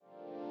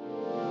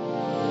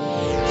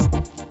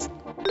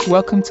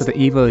Welcome to the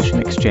Evolution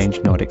Exchange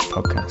Nordics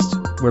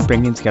podcast. We're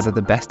bringing together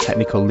the best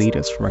technical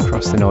leaders from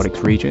across the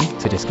Nordics region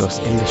to discuss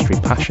industry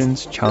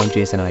passions,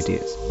 challenges and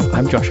ideas.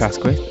 I'm Joshua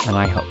Asquith and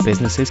I help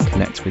businesses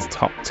connect with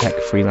top tech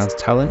freelance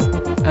talent.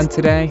 And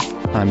today,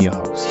 I'm your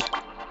host.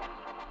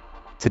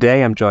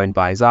 Today, I'm joined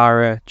by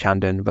Zahra,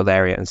 Chandan,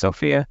 Valeria and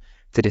Sophia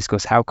to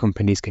discuss how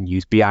companies can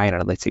use BI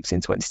and analytics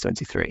in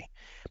 2023.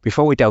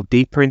 Before we delve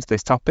deeper into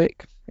this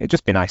topic, it'd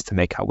just be nice to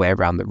make our way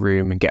around the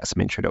room and get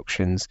some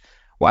introductions.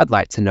 What I'd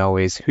like to know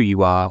is who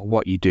you are,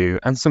 what you do,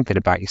 and something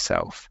about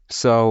yourself.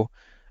 So,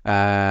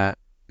 Zahra,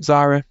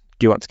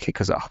 do you want to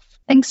kick us off?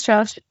 Thanks,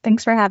 Josh.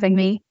 Thanks for having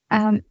me.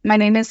 My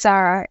name is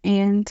Zahra,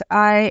 and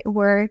I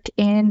work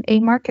in a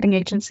marketing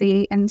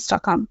agency in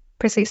Stockholm,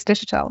 Precis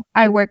Digital.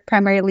 I work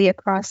primarily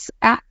across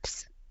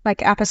apps,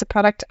 like app as a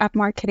product, app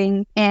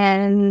marketing,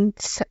 and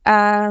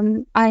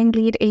I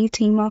lead a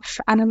team of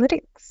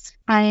analytics.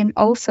 I am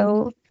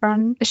also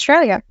from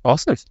Australia.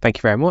 Awesome. Thank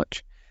you very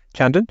much.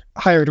 Chandan?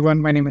 Hi,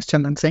 everyone. My name is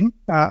Chandan Singh.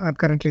 I'm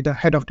currently the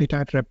head of data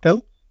at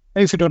Rebtel.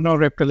 If you don't know,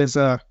 Rebtel is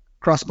a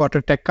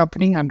cross-border tech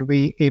company, and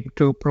we aim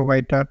to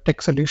provide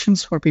tech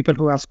solutions for people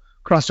who have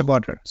crossed the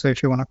border. So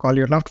if you want to call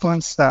your loved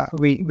ones,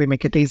 we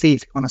make it easy.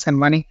 If you want to send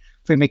money,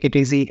 we make it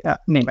easy,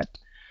 name it.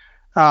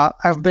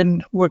 I've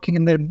been working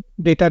in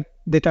the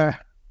data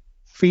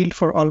field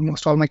for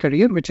almost all my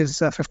career, which is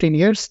 15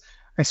 years.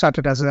 I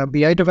started as a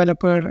BI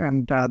developer,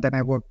 and then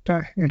I worked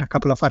in a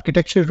couple of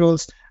architecture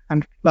roles.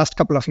 And last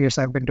couple of years,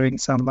 I've been doing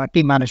some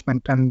team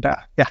management and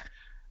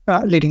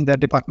leading the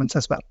departments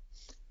as well.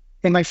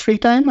 In my free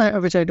time,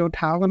 which I don't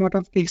have a lot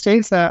of these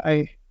days,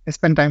 I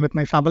spend time with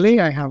my family.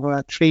 I have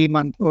a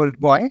 3-month-old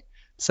boy,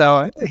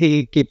 so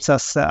he keeps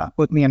us,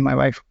 both me and my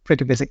wife,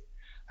 pretty busy.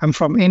 I'm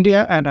from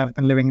India, and I've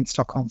been living in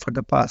Stockholm for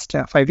the past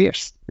 5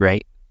 years.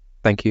 Great.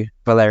 Thank you.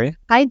 Valeria?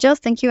 Hi, Josh.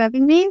 Thank you for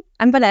having me.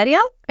 I'm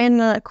Valeria,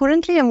 and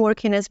currently I'm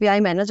working as BI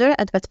manager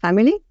at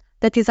Vetfamily.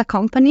 That is a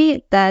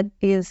company that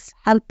is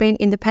helping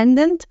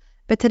independent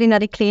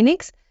veterinary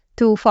clinics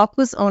to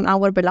focus on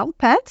our beloved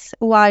pets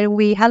while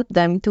we help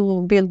them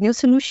to build new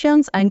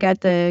solutions and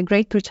get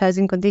great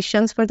purchasing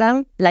conditions for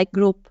them, like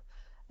group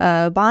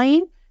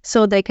buying,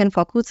 so they can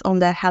focus on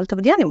the health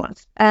of the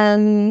animals.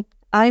 And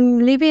I'm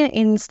living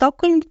in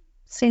Stockholm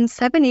since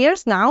 7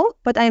 years now,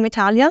 but I'm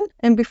Italian.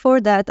 And before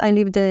that, I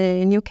lived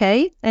in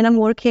UK, and I'm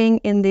working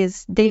in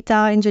this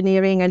data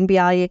engineering and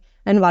BI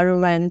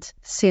environment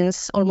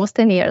since almost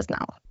 10 years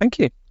now. Thank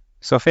you.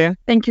 Sophia?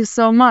 Thank you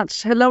so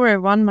much. Hello,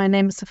 everyone. My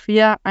name is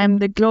Sophia. I'm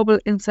the Global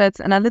Insights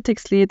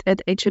Analytics Lead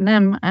at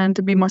H&M, and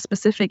to be more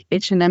specific,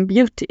 H&M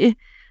Beauty.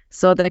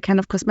 So the kind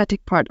of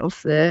cosmetic part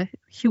of the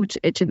huge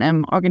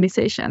H&M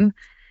organization.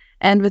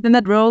 And within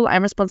that role,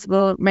 I'm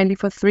responsible mainly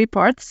for 3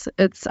 parts.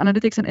 It's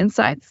analytics and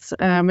insights,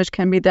 which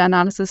can be the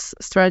analysis,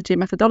 strategy,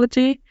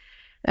 methodology,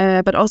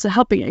 but also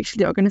helping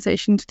actually the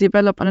organization to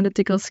develop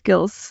analytical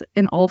skills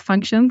in all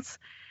functions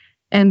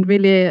and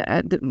really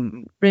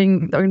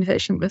bring the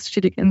organization with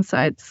strategic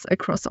insights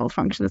across all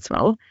functions as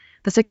well.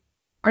 The second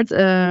part,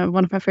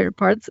 one of my favorite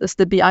parts, is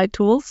the BI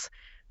tools,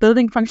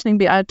 building functioning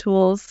BI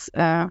tools,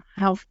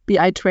 have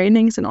BI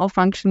trainings in all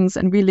functions,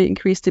 and really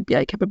increase the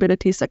BI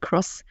capabilities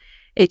across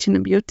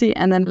H&M Beauty.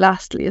 And then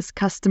lastly is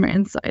customer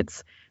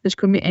insights, which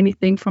could be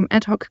anything from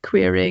ad hoc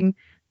querying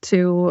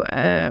to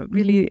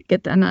really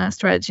get a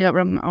strategy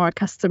around our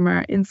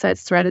customer insight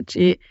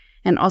strategy,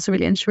 and also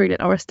really ensuring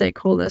that our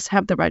stakeholders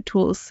have the right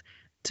tools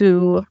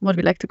to what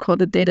we like to call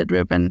the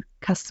data-driven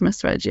customer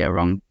strategy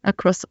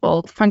across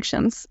all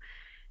functions.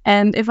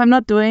 And if I'm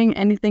not doing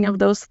anything of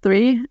those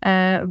 3,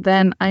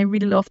 then I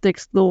really love to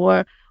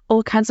explore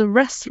all kinds of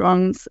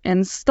restaurants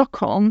in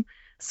Stockholm.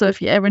 So if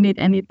you ever need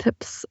any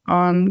tips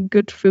on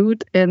good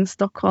food in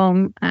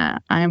Stockholm,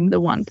 I'm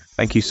the one.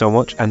 Thank you so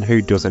much. And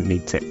who doesn't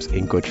need tips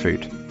in good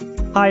food?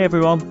 Hi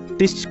everyone,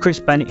 this is Chris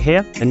Bennett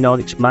here, the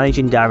Nordics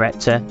Managing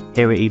Director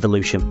here at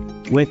Evolution.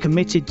 We're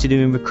committed to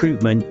doing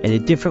recruitment in a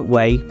different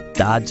way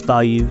that adds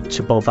value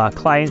to both our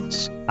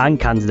clients and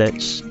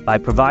candidates by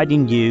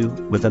providing you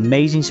with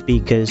amazing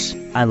speakers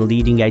and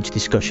leading edge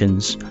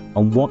discussions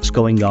on what's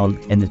going on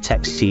in the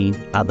tech scene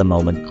at the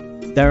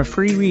moment. There are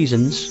 3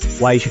 reasons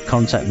why you should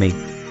contact me.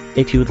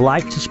 If you would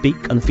like to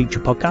speak on a future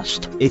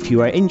podcast, if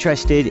you are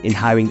interested in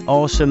hiring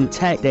awesome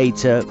tech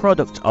data,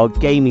 product or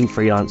gaming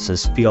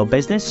freelancers for your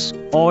business,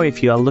 or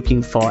if you are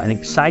looking for an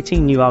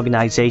exciting new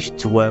organization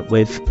to work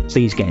with,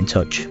 please get in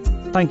touch.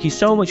 Thank you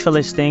so much for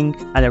listening,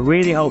 and I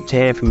really hope to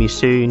hear from you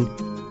soon.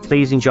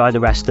 Please enjoy the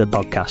rest of the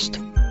podcast.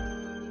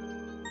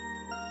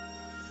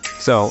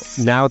 So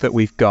now that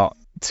we've got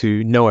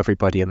to know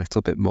everybody a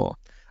little bit more,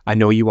 I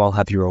know you all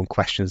have your own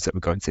questions that we're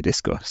going to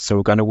discuss, so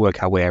we're going to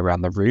work our way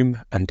around the room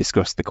and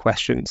discuss the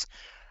questions.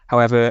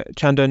 However,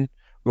 Chandan,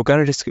 we're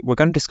going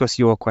to discuss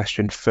your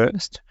question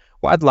first.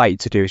 What I'd like you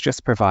to do is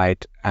just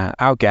provide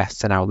our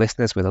guests and our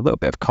listeners with a little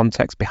bit of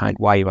context behind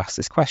why you asked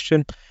this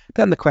question,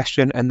 then the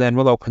question, and then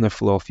we'll open the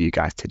floor for you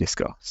guys to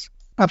discuss.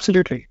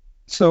 Absolutely.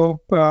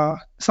 So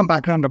some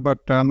background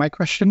about my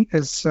question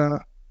is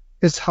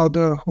how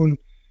the whole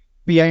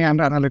BI and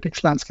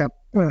analytics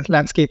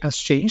landscape has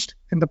changed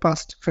in the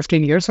past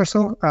 15 years or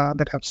so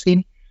that I've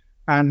seen.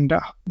 And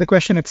the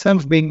question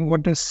itself being,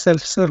 what does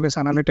self-service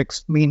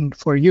analytics mean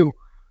for you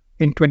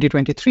in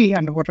 2023?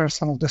 And what are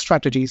some of the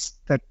strategies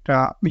that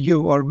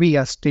you or we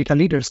as data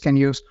leaders can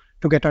use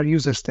to get our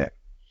users there?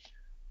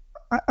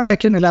 I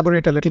can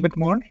elaborate a little bit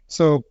more.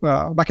 So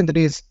back in the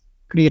days,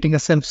 creating a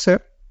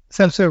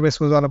self-service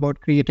was all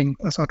about creating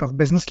a sort of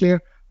business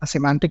layer, a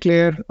semantic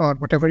layer, or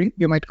whatever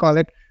you might call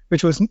it,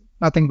 which was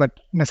nothing but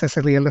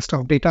necessarily a list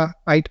of data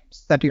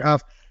items that you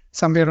have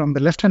somewhere on the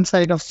left-hand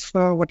side of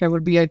whatever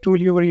BI tool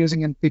you were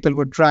using, and people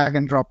would drag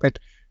and drop it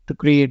to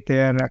create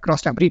their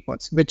cross-tab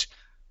reports, which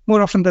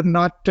more often than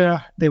not,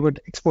 they would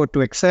export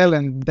to Excel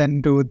and then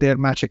do their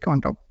magic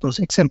on top of those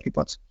Excel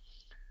reports.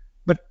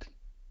 But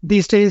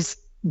these days,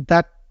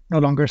 that no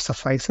longer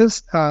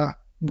suffices.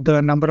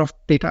 The number of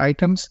data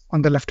items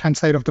on the left-hand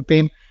side of the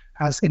pane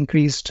has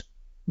increased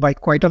by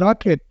quite a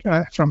lot.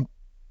 From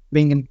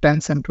being in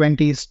 10s and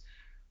 20s,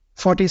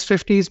 40s,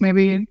 50s,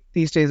 maybe.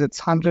 These days it's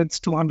hundreds,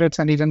 200s,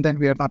 and even then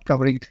we are not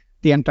covering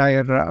the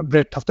entire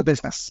breadth of the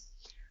business.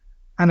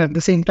 And at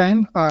the same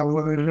time,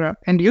 our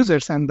end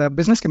users and the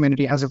business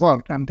community has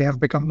evolved, and they have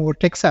become more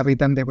tech savvy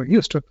than they were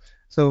used to.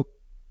 So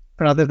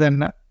rather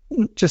than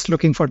just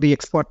looking for the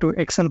export to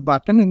Excel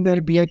button in their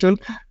BI tool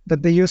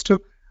that they used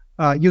to,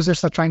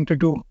 users are trying to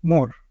do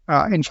more.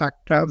 In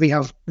fact, we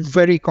have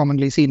very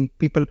commonly seen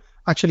people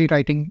actually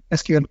writing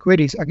SQL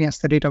queries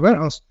against the data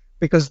warehouse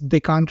because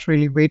they can't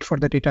really wait for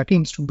the data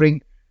teams to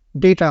bring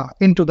data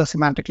into the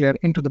semantic layer,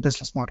 into the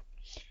business model.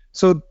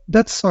 So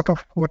that's sort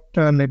of what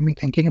led me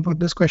thinking about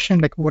this question,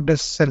 like what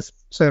does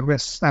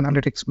self-service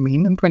analytics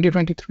mean in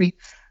 2023,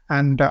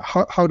 and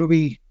how do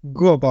we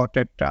go about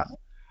it?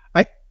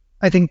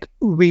 I think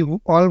we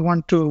all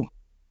want to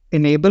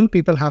enable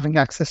people having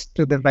access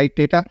to the right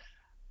data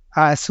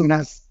as soon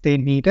as they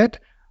need it,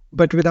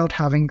 but without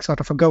having sort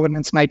of a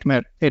governance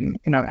nightmare in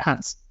our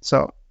hands.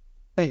 So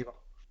there you go.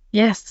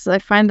 Yes, I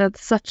find that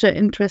such an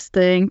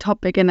interesting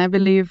topic, and I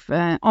believe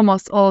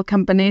almost all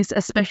companies,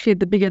 especially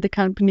the bigger the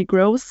company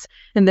grows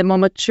and the more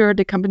mature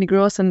the company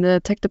grows in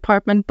the tech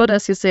department, but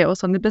as you say,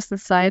 also on the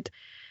business side,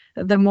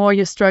 the more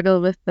you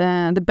struggle with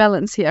the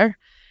balance here.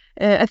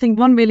 I think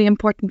one really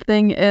important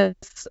thing is,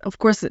 of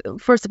course,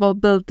 first of all,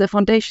 build the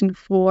foundation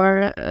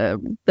for,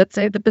 let's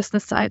say, the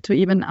business side to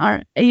even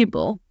are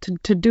able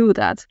to do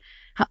that.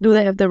 How, do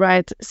they have the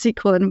right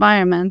SQL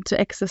environment to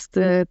access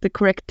the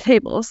correct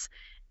tables?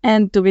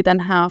 And do we then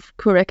have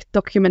correct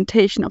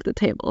documentation of the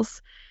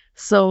tables?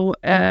 So,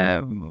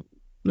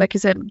 like you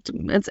said,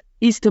 it's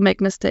easy to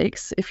make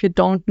mistakes if you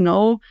don't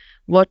know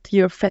what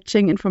you're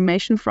fetching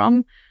information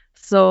from.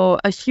 So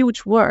a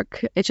huge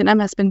work H&M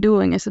has been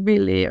doing is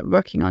really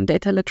working on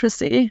data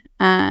literacy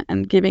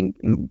and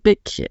giving big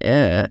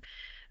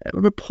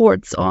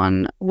reports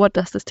on what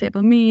does this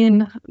table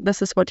mean,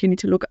 this is what you need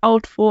to look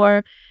out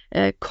for,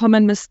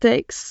 common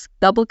mistakes,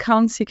 double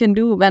counts you can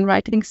do when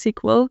writing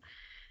SQL,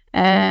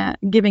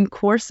 giving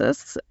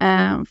courses,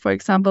 for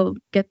example,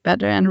 get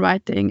better in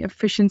writing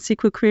efficient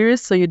SQL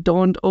queries so you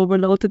don't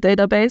overload the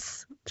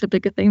database,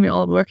 typical thing we're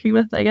all working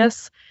with, I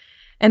guess.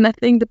 And I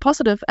think the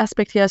positive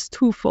aspect here is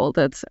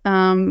twofolded.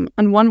 In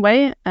one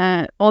way,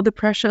 all the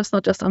pressure is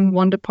not just on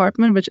one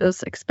department, which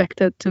is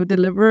expected to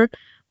deliver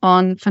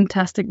on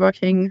fantastic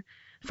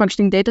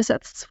functioning data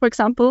sets, for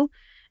example.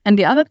 And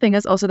the other thing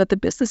is also that the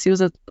business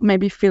users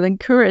maybe feel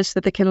encouraged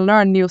that they can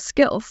learn new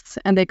skills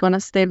and they're going to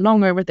stay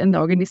longer within the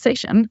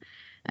organization.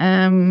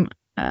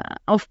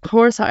 Of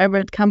course, however,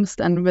 it comes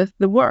then with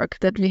the work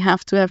that we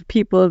have to have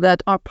people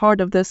that are part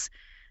of this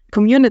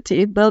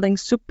community, building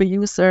super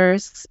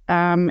users,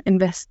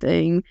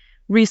 investing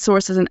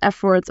resources and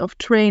efforts of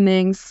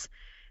trainings.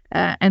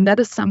 And that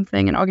is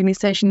something an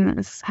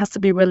organization has to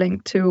be willing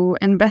to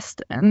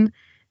invest in.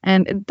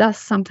 And it does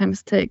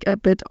sometimes take a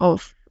bit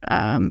of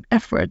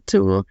effort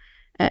to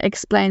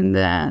explain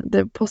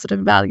the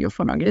positive value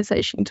for an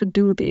organization to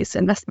do these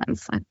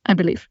investments, I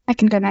believe. I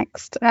can go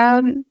next.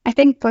 I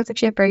think both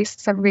of you have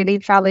raised some really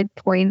valid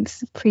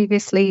points.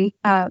 Previously,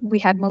 we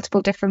had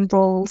multiple different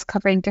roles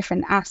covering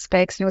different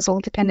aspects, and it was all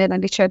dependent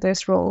on each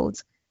other's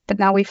roles. But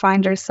now we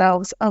find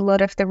ourselves, a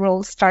lot of the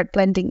roles start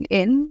blending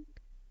in.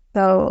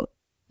 So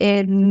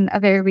in a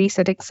very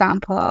recent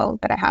example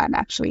that I had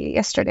actually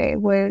yesterday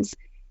was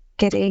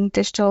getting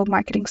digital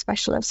marketing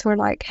specialists who are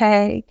like,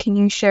 hey, can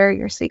you share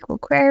your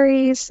SQL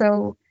queries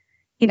so,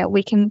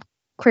 we can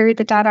query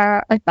the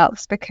data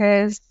ourselves?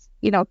 Because,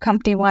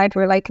 company-wide,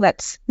 we're like,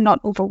 let's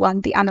not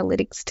overwhelm the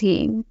analytics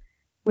team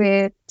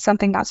with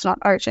something that's not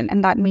urgent.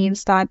 And that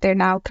means that they're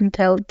now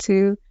compelled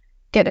to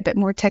get a bit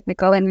more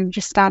technical and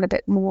understand a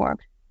bit more.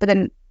 But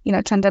then,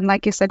 Chandan,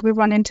 like you said, we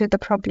run into the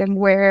problem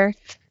where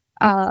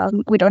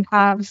we don't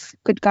have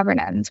good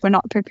governance. We're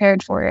not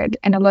prepared for it.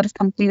 And a lot of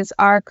companies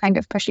are kind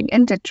of pushing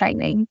into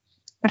training,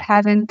 but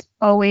haven't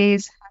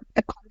always had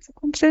the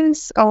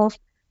consequences of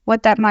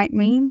what that might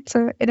mean.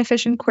 So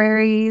inefficient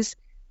queries,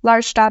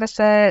 large data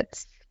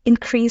sets,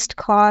 increased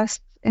costs.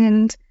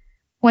 And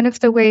one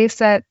of the ways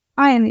that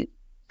I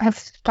have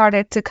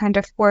started to kind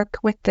of work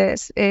with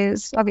this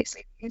is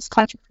obviously use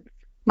Confluence.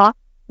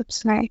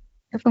 Oops, my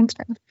earphones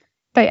fell.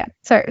 But yeah,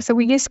 so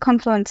we use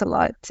Confluence a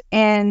lot,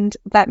 and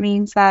that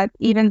means that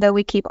even though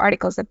we keep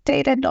articles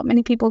updated, not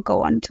many people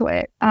go onto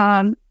it.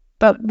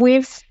 But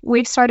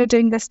we've started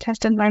doing this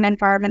test and learn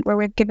environment where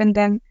we've given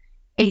them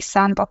a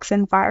sandbox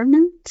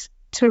environment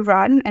to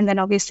run, and then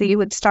obviously you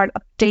would start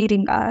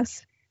updating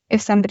us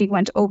if somebody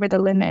went over the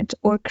limit,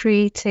 or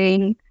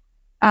creating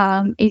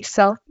not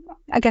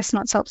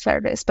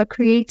self-service, but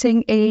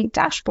creating a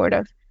dashboard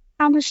of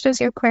how much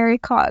does your query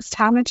cost,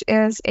 how much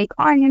is a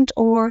client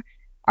or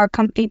our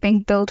company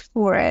being billed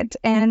for it.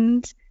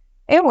 And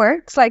it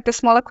works. Like, the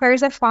smaller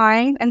queries are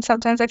fine, and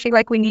sometimes I feel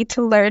like we need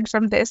to learn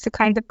from this to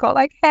kind of go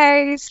like,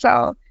 hey,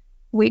 so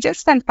we just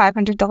spent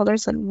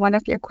 $500 on one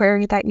of your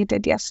query that you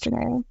did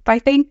yesterday. But I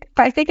think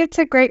it's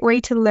a great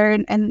way to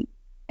learn and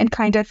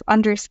kind of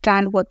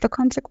understand what the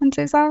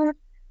consequences are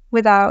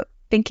without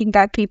thinking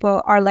that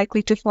people are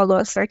likely to follow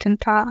a certain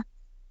path.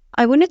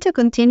 I wanted to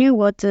continue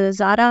what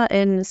Zahra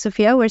and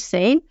Sophia were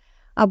saying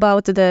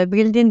about the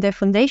building the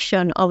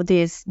foundation of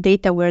this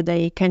data where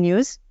they can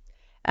use,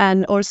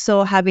 and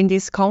also having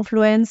this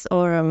Confluence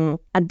or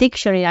a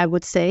dictionary, I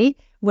would say,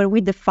 where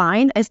we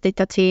define as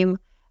data team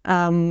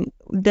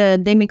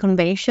the naming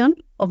convention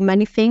of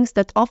many things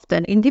that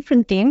often in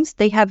different teams,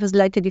 they have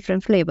slightly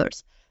different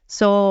flavors.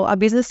 So a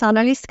business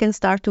analyst can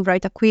start to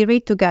write a query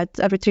to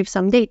retrieve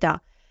some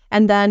data.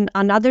 And then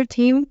another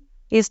team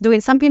is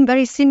doing something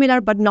very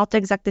similar, but not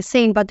exactly the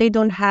same, but they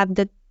don't have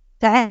the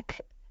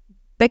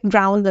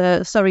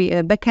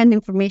backend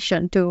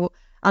information to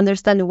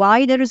understand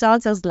why the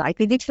results are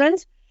slightly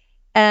different.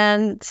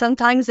 And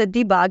sometimes the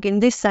debug in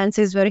this sense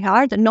is very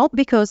hard, not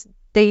because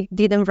they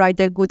didn't write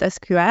the good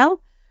SQL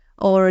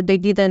or they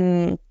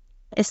didn't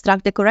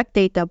extract the correct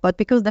data, but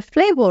because the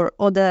flavor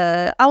or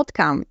the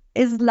outcome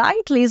is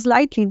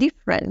slightly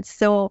different.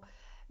 So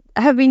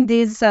having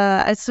this,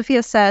 as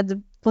Sophia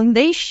said,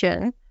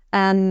 foundation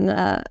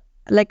and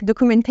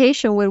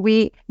documentation where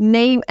we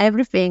name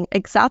everything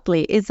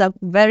exactly is a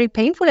very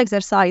painful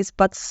exercise,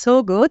 but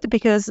so good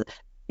because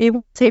it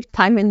will save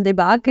time in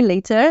debug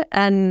later.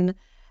 And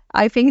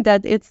I think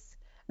that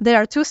there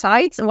are two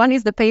sides. One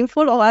is the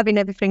painful of having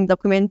everything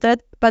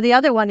documented, but the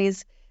other one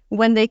is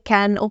when they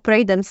can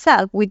operate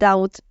themselves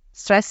without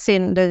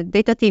stressing the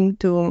data team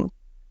to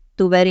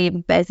very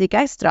basic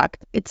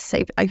extract. It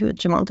saves a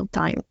huge amount of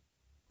time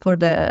for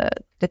the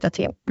data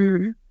team.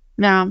 Mm-hmm.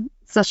 Yeah,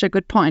 such a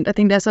good point. I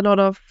think there's a lot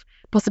of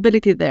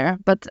possibility there,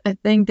 but I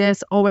think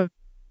there's always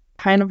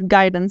kind of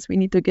guidance we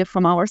need to give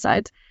from our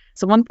side.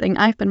 So one thing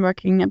I've been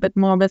working a bit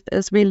more with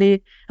is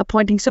really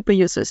appointing super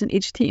users in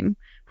each team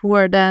who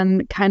are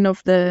then kind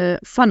of the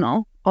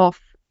funnel of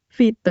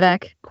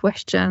feedback,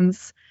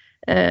 questions,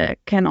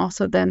 can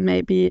also then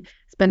maybe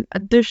spend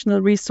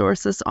additional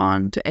resources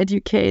on to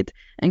educate,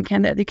 and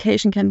the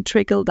education can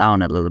trickle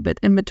down a little bit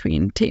in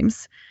between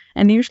teams.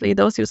 And usually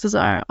those users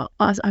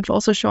I've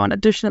also shown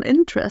additional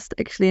interest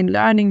actually in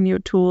learning new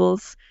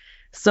tools.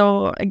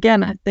 So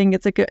again, I think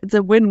it's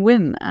a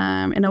win-win.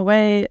 In a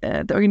way,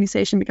 the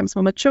organization becomes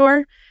more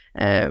mature.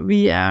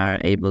 We are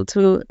able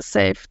to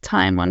save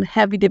time on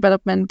heavy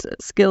development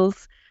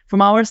skills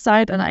from our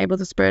side and are able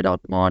to spread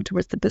out more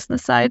towards the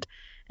business side.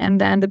 And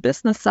then the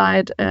business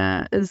side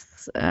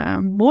is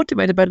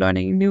motivated by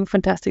learning new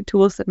fantastic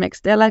tools that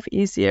makes their life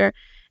easier.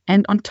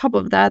 And on top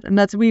of that, and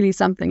that's really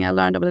something I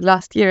learned over the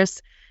last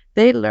years,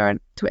 they learn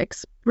to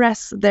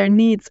express their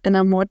needs in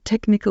a more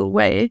technical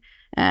way,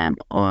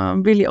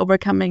 or really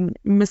overcoming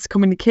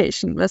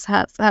miscommunication. This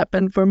has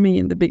happened for me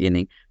in the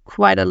beginning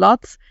quite a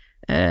lot,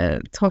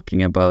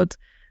 talking about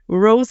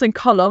rows and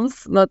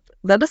columns.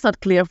 That is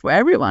not clear for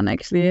everyone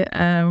actually,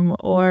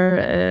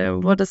 or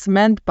what is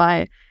meant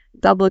by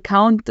double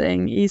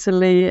counting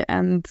easily.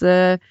 And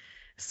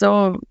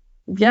so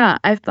yeah,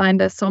 I find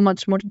there's so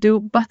much more to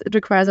do, but it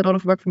requires a lot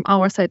of work from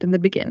our side in the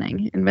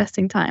beginning,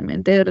 investing time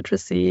in data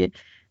literacy,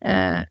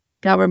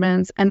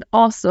 governance, and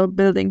also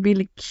building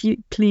really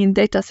clean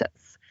data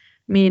sets.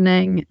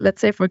 Meaning, let's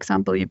say, for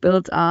example, you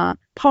build a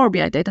Power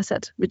BI data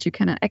set, which you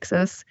can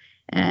access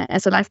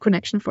as a live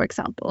connection, for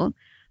example.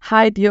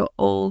 Hide your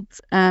old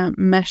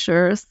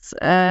measures,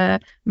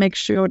 make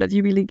sure that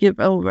you really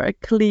give over a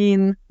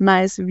clean,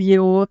 nice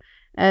view.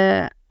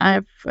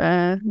 I've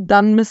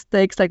done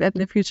mistakes like that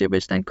in the future,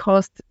 which then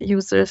caused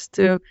users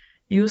to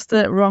use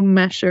the wrong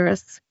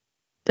measures.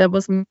 That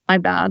was my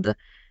bad.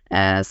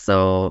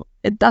 So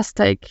it does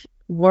take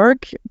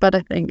work, but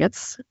I think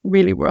it's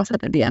really worth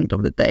it at the end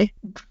of the day.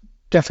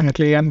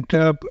 Definitely. And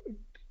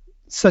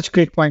such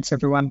great points,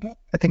 everyone.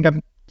 I think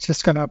I'm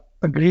just going to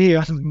agree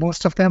on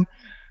most of them.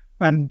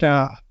 And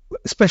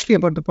especially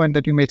about the point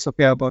that you made,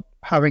 Sophia, about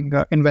having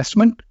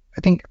investment.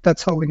 I think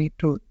that's how we need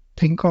to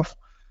think of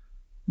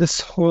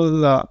this whole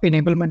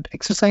enablement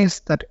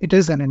exercise, that it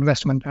is an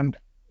investment. And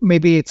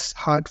maybe it's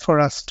hard for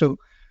us to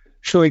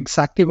show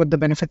exactly what the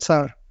benefits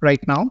are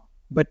right now,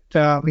 but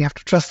we have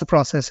to trust the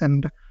process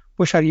and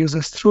push our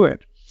users through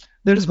it.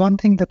 There is one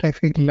thing that I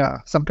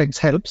feel sometimes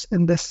helps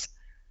in this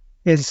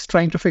is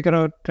trying to figure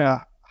out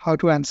how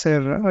to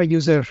answer a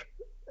user,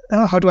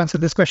 how to answer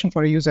this question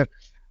for a user.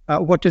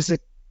 What is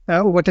it?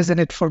 What is in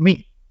it for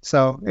me?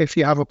 So if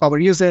you have a power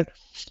user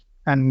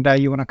and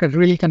you want to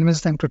really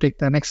convince them to take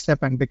the next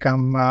step and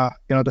become,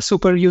 the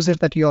super user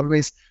that you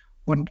always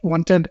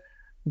wanted,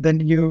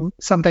 then you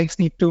sometimes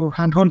need to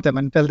handhold them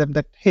and tell them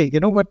that, hey, you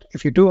know what?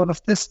 If you do all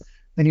of this,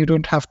 then you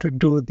don't have to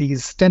do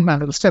these 10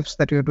 manual steps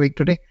that you're doing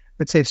today,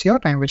 which saves your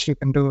time, which you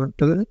can do.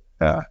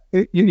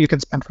 You can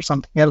spend for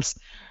something else.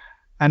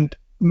 And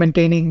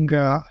maintaining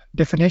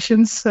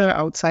definitions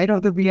outside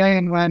of the BI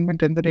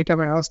environment in the data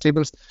warehouse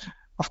tables,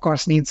 of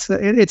course, it's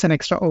an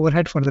extra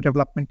overhead for the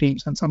development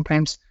teams. And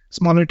sometimes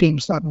smaller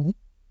teams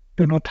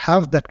do not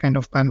have that kind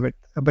of bandwidth.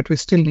 But we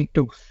still need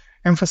to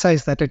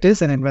emphasize that it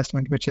is an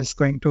investment which is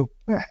going to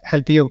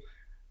help you.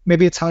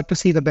 Maybe it's hard to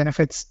see the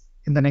benefits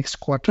in the next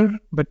quarter,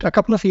 but a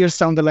couple of years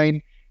down the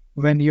line,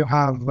 when you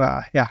have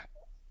a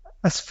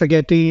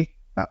spaghetti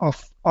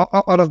of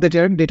all of the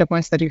data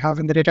points that you have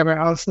in the data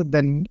warehouse,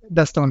 then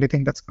that's the only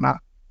thing that's going to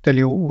tell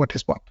you what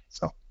is what.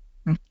 So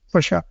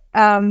for sure.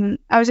 I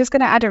was just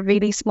going to add a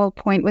really small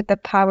point with the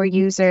power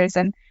users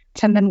and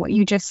Chandan, what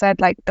you just said,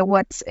 like the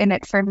what's in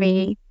it for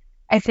me.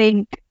 I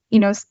think,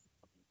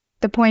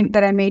 the point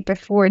that I made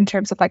before in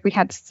terms of like we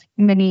had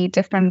many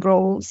different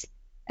roles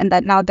and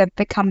that now they've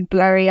become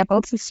blurry. I've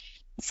also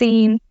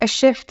seen a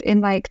shift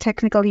in like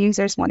technical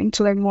users wanting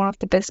to learn more of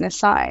the business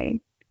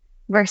side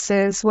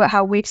versus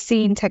how we've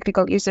seen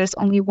technical users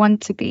only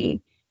want to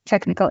be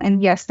technical.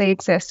 And yes, they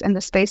exist and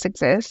the space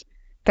exists,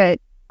 but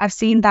I've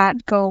seen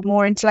that go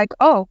more into like,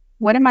 oh,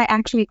 what am I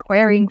actually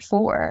querying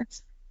for?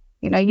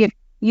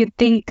 You'd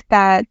think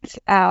that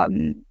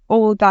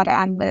all data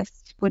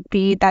analysts would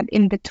be that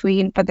in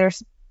between, but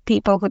there's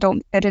people who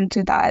don't fit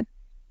into that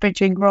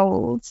bridging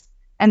roles.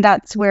 And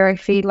that's where I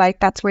feel like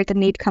that's where the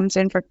need comes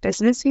in for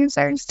business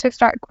users to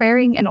start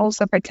querying and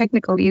also for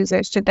technical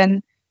users to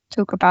then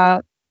talk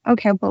about,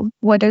 okay, well,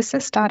 what does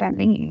this data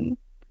mean?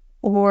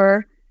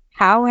 Or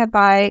how have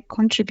I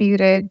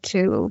contributed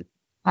to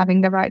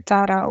having the right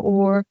data?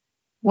 Or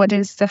what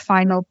is the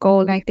final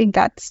goal? And I think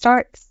that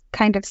starts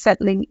kind of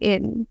settling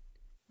in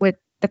with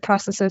the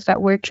processes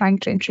that we're trying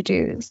to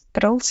introduce.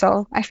 But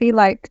also, I feel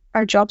like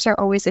our jobs are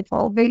always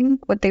evolving.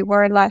 What they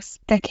were last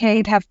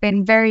decade have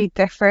been very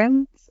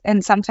different.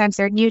 And sometimes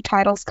there are new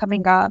titles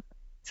coming up.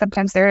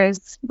 Sometimes there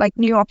is like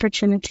new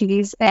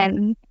opportunities.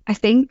 And I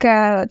think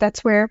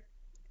that's where,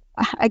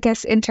 I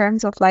guess, in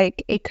terms of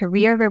like a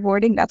career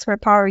rewarding, that's where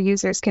power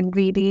users can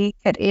really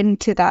get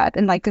into that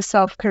in like a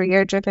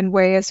self-career driven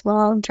way as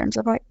well, in terms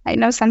of like, I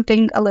know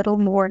something a little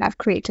more and I've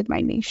created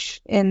my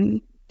niche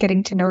in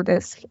getting to know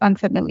this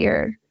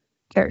unfamiliar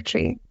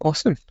territory.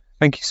 Awesome.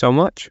 Thank you so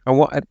much. And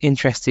what an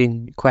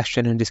interesting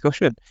question and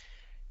discussion.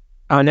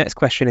 Our next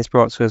question is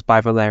brought to us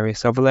by Valeria.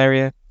 So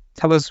Valeria,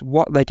 tell us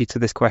what led you to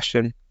this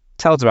question.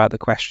 Tell us about the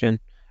question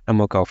and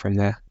we'll go from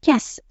there.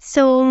 Yes.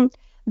 So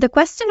the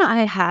question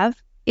I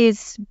have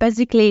is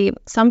basically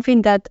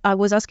something that I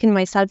was asking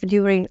myself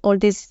during all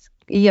this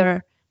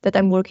year that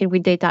I'm working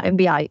with data and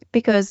BI,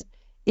 because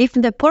if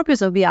the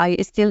purpose of BI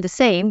is still the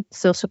same,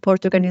 so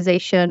support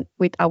organization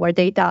with our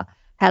data,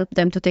 help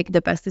them to take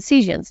the best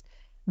decisions,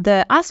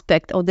 the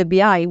aspect of the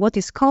BI, what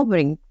is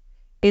covering,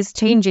 is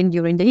changing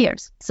during the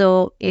years.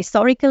 So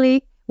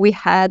historically, we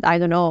had,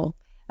 the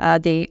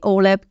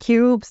OLAP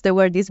cubes. There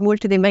were this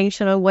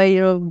multidimensional way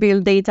to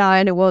build data,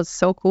 and it was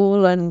so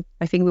cool. And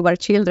I think we were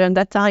children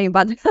that time,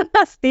 but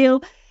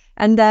still.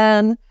 And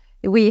then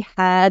we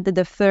had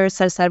the first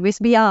self-service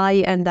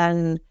BI, and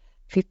then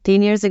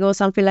 15 years ago,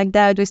 something like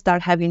that, we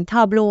start having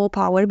Tableau,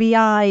 Power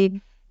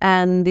BI,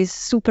 and these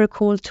super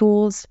cool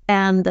tools.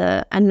 And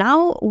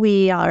now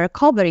we are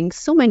covering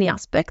so many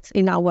aspects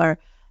in our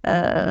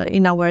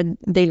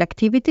daily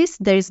activities.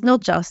 There is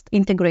not just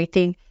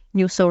integrating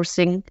new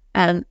sourcing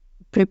and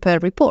prepare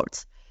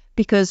reports,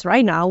 because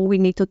right now we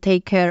need to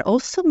take care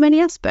of so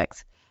many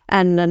aspects.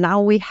 And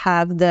now we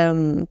have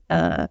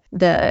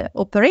the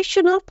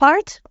operational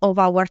part of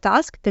our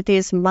task, that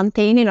is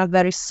maintaining a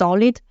very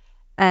solid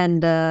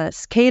and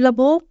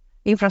scalable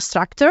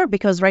infrastructure,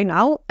 because right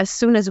now, as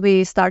soon as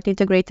we start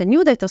integrating a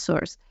new data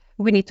source,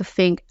 we need to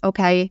think,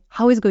 okay,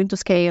 how is it going to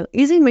scale?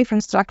 Is my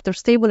infrastructure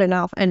stable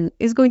enough and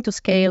is going to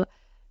scale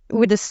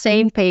with the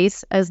same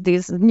pace as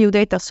this new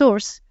data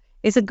source?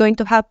 Is it going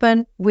to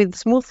happen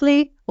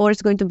smoothly, or is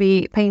it going to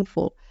be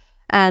painful?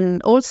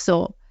 And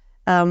also,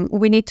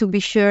 we need to be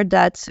sure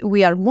that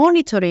we are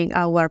monitoring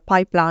our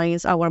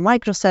pipelines, our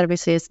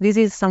microservices. This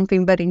is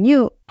something very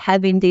new,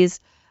 having this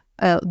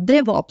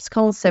DevOps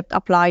concept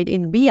applied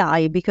in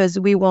BI, because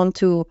we want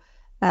to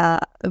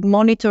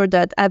monitor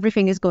that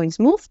everything is going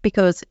smooth,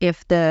 because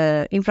if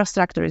the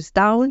infrastructure is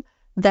down,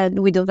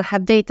 then we don't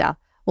have data,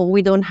 or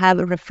we don't have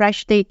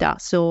refreshed data.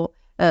 So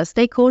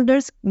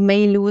stakeholders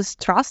may lose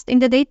trust in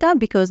the data,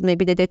 because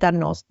maybe the data are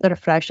not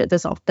refreshed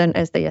as often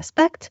as they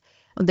expect.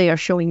 They are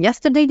showing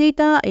yesterday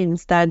data,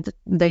 instead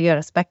they are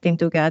expecting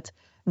to get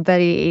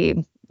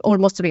very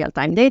almost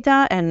real-time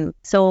data. And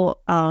so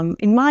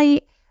in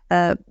my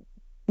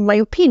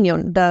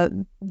opinion,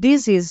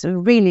 this is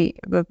really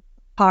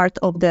part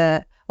of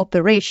the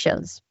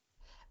operations.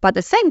 But at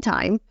the same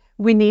time,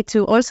 we need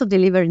to also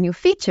deliver new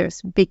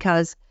features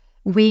because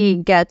we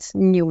get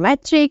new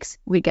metrics,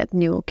 we get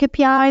new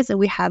KPIs, and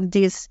we have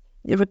these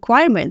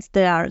requirements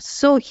that are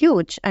so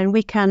huge, and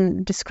we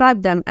can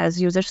describe them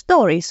as user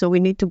stories. So we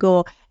need to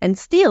go and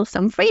steal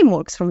some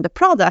frameworks from the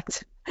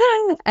product.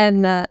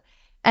 and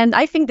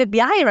I think the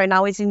BI right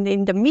now is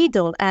in the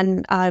middle.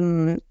 And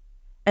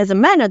as a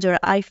manager,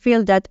 I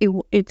feel that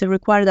it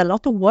required a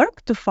lot of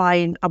work to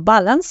find a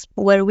balance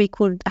where we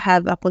could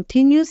have a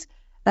continuous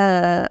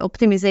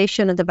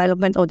optimization and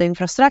development of the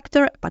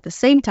infrastructure, but at the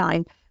same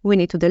time, we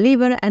need to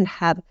deliver and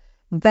have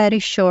very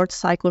short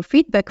cycle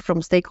feedback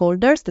from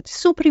stakeholders. That's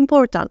super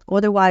important.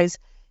 Otherwise,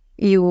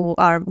 you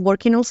are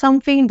working on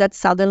something that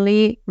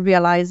suddenly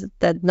realize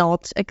that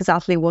not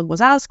exactly what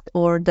was asked,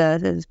 or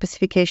the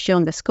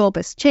specification, the scope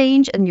has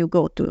changed, and you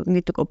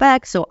need to go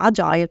back. So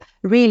agile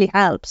really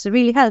helps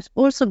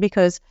also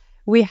because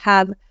we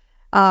have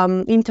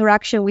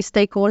interaction with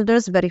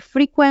stakeholders very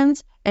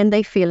frequent, and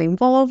they feel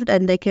involved,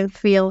 and they can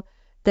feel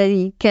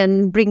they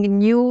can bring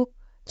new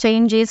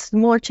changes,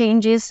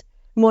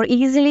 more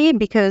easily,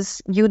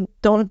 because you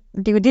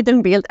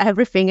didn't build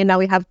everything and now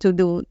we have to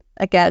do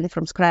again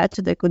from scratch.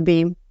 That could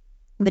be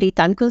very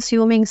time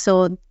consuming.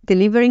 So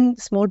delivering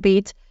small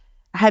bit,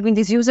 having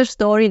this user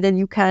story that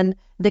you can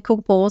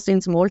decompose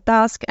in small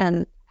tasks,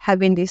 and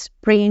having this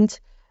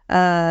sprint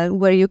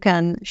where you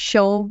can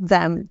show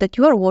them that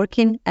you are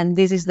working and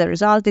this is the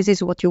result, this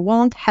is what you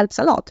want, helps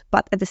a lot.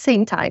 But at the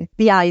same time,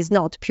 BI is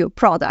not pure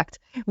product.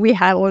 We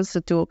have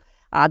also to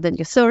add the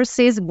new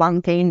sources,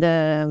 maintain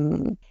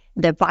the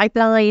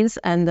pipelines,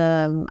 and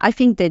I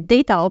think the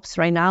data ops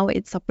right now,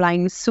 it's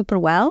applying super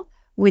well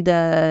with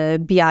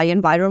the BI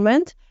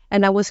environment.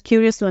 And I was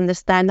curious to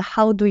understand,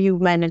 how do you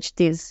manage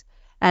this,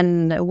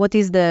 and what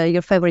is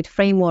your favorite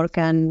framework,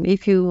 and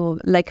if you,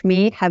 like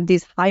me, have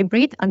this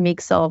hybrid, a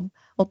mix of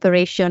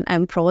operation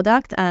and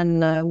product,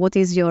 and what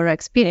is your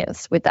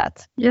experience with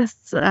that?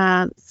 Yes,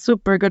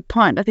 super good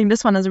point. I think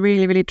this one is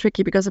really, really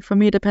tricky because for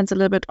me it depends a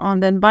little bit on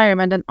the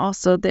environment and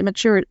also the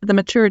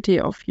maturity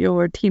of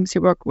your teams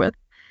you work with.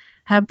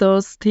 Have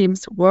those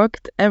teams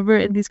worked ever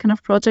in these kind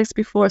of projects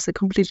before? Is it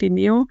completely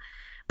new?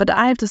 But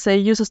I have to say,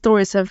 user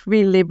stories have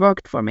really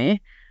worked for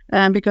me,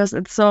 because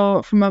it's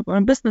so, from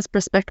a business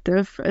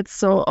perspective, it's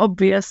so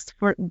obvious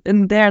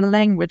in their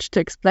language to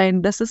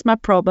explain, this is my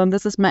problem,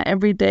 this is my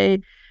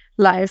everyday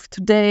life.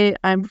 Today,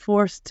 I'm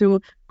forced to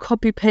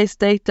copy paste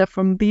data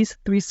from these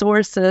 3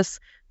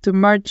 sources to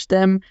merge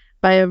them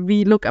by a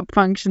VLOOKUP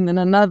function in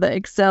another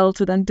Excel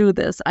to then do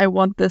this. I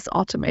want this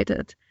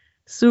automated.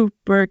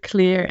 Super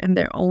clear in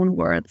their own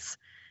words.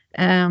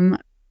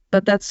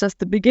 But that's just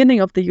the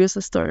beginning of the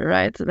user story,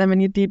 right? Then when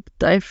you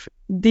dive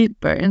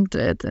deeper into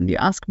it and you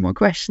ask more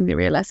questions, you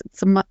realize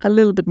it's a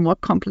little bit more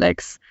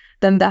complex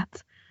than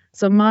that.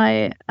 So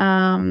my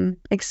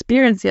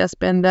experience has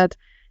been that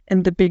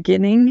in the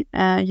beginning,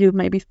 you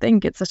maybe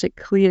think it's such a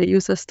clear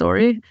user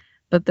story,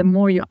 but the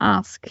more you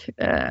ask,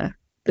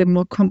 the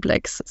more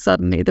complex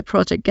suddenly the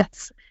project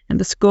gets, and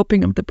the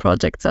scoping of the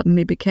project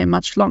suddenly became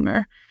much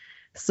longer.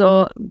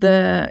 So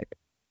the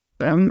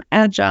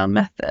agile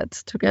method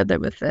together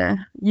with the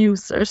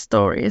user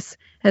stories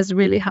has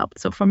really helped.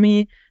 So for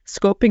me,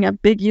 scoping a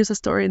big user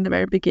story in the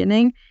very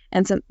beginning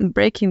and then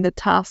breaking the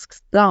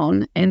tasks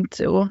down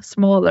into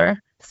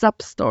smaller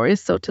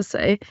sub-stories, so to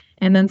say,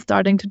 and then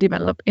starting to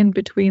develop in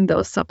between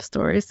those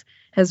sub-stories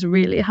has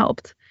really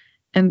helped.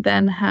 And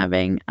then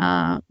having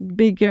a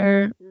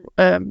bigger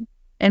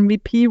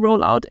MVP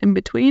rollout in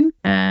between,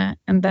 and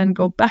then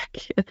go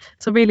back.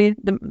 So really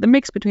the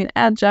mix between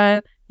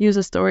agile,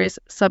 user stories,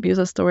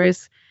 sub-user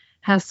stories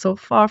has so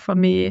far for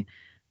me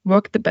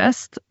worked the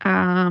best.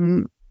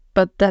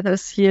 But that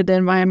is here the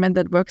environment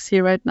that works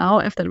here right now.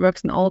 If that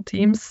works in all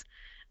teams,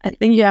 I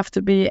think you have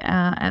to be,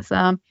 as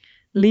a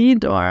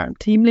lead or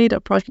team lead or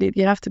project lead,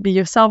 you have to be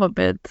yourself a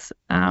bit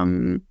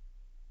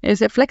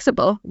is it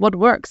flexible, what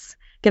works,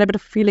 get a bit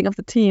of feeling of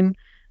the team,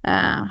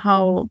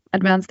 how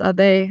advanced are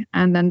they,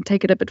 and then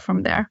take it a bit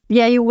from there.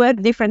 Yeah, you wear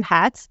different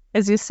hats,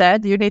 as you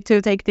said. You need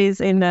to take these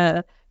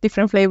in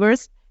different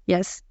flavors.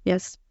 Yes.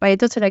 But I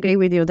totally agree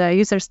with you. The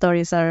user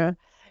stories are a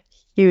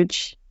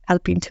huge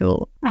helping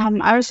tool.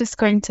 I was just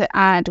going to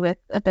add with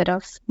a bit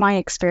of my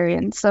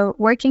experience. So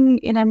working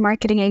in a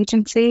marketing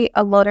agency,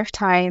 a lot of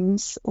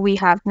times we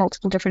have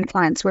multiple different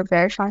clients. We're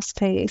very fast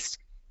paced.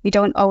 We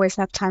don't always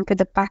have time for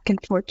the back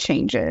and forth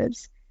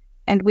changes.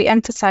 And we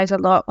emphasize a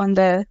lot on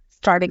the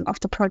starting of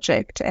the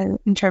project, and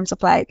in terms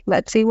of like,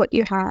 let's see what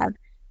you have,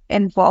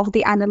 involve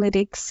the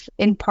analytics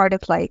in part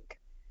of like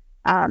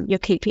your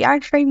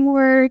KPI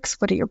frameworks,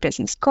 what are your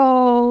business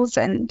goals,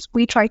 and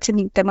we try to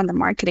meet them on the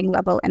marketing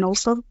level, and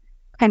also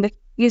kind of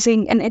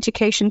using an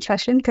education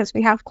session, because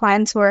we have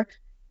clients who are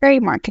very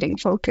marketing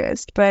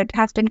focused but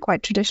have been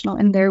quite traditional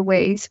in their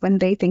ways when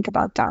they think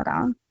about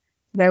data.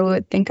 They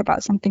would think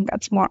about something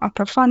that's more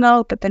upper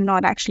funnel, but then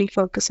not actually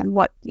focus on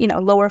what,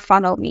 lower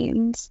funnel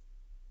means.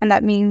 And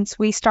that means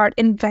we start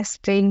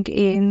investing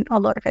in a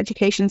lot of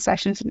education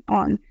sessions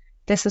on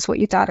this is what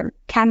your data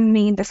can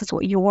mean, this is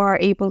what you are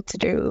able to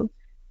do.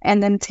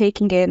 and then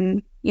taking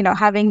in,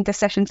 having the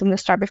sessions in the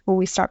start before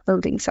we start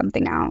building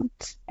something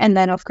out. And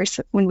then, of course,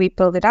 when we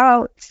build it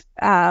out,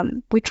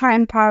 we try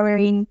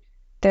empowering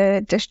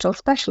the digital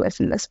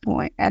specialists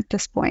at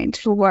this point,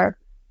 who are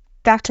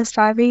data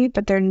savvy,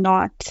 but they're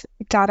not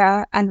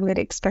data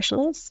analytics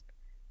specialists.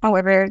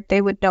 However,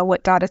 they would know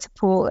what data to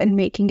pull and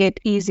making it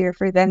easier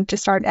for them to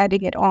start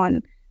adding it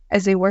on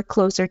as they work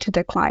closer to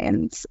their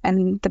clients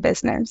and the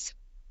business.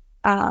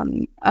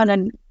 And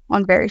then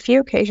on very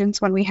few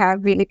occasions when we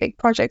have really big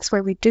projects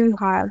where we do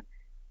have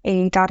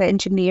a data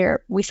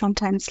engineer, we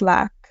sometimes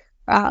lack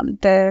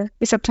the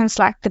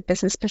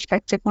business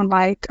perspective on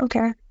like,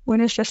 okay,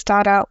 when is this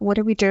data? What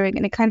are we doing?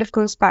 And it kind of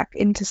goes back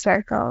into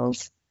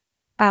circles.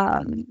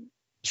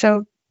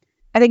 So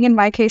I think in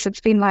my case, it's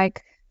been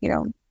like,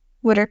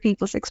 what are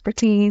people's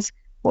expertise?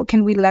 What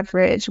can we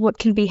leverage? What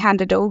can be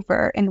handed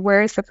over? And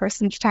where is the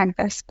person's time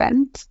best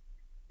spent?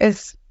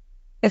 Is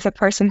a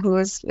person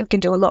who can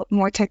do a lot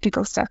more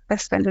technical stuff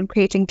best spent on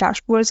creating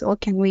dashboards, or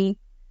can we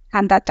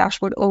hand that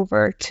dashboard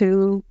over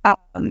to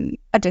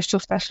a digital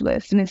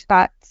specialist? And is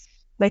that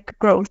like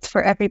growth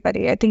for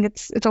everybody? I think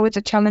it's always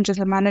a challenge as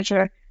a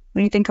manager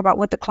when you think about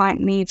what the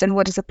client needs and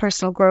what is a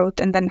personal growth,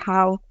 and then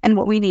and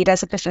what we need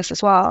as a business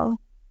as well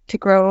to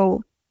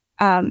grow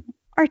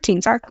our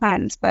teams, our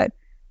clients, but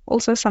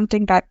also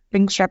something that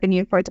brings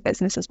revenue for the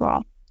business as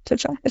well.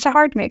 So it's a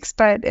hard mix,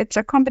 but it's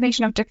a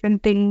combination of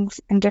different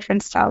things and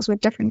different styles with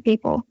different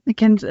people. I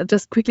can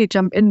just quickly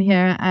jump in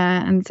here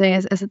and say,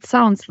 as it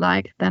sounds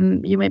like,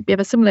 then you maybe have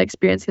a similar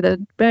experience here, that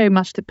it very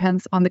much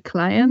depends on the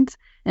client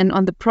and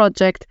on the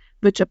project,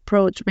 which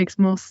approach makes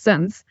most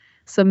sense.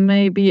 So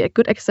maybe a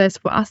good exercise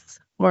for us,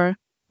 or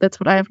that's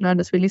what I have learned,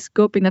 is really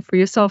scoping that for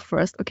yourself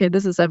first. Okay,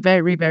 this is a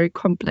very, very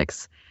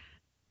complex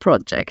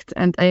project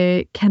and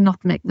I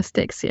cannot make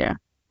mistakes here.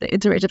 The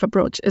iterative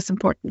approach is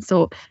important.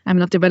 So I'm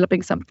not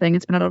developing something,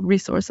 it's been a lot of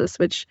resources,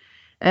 which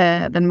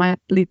then might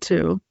lead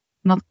to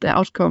not the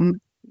outcome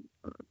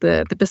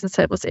the business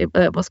head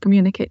was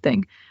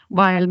communicating.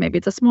 While maybe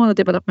it's a smaller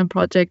development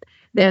project,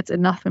 that's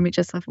enough for me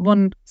just have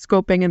one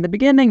scoping in the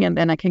beginning, and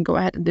then I can go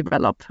ahead and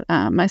develop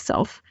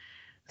myself.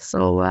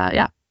 So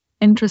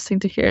interesting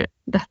to hear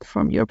that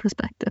from your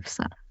perspective,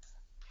 Zahra.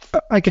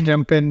 I can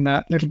jump in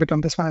a little bit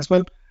on this one as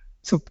well.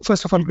 So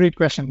first of all, great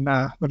question,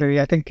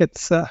 Valeria. I think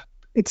it's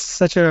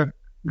such a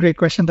great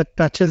question that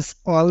touches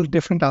all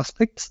different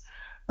aspects.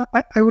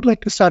 I would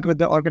like to start with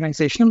the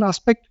organizational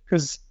aspect,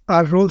 because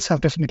our roles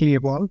have definitely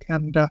evolved.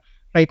 And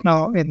right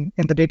now in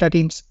the data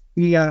teams,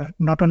 we are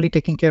not only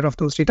taking care of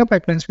those data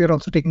pipelines, we are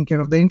also taking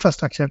care of the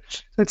infrastructure.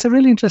 So it's a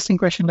really interesting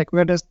question, like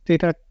where does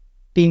data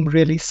team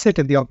really sit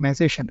in the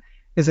organization?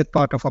 Is it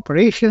part of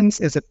operations?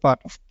 Is it part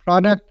of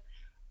product?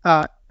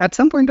 At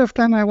some point of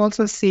time, I've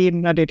also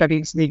seen data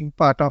teams being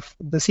part of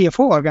the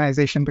CFO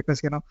organization,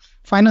 because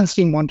finance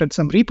team wanted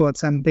some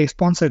reports and they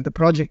sponsored the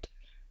project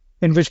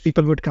in which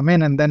people would come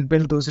in and then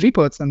build those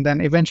reports, and then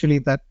eventually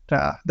that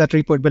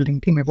report building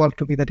team evolved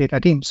to be the data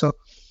team. So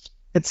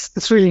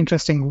it's really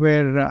interesting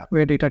where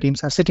data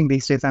teams are sitting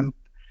these days. And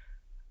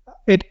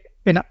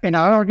in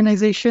our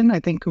organization, I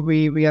think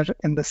we are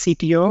in the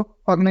CTO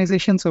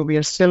organization, so we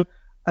are still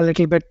a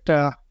little bit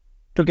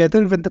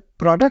together with the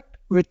product,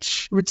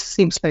 which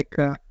seems like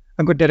a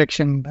good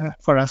direction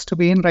for us to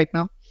be in right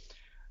now.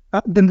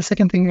 Then the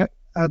second thing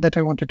that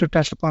I wanted to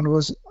touch upon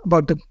was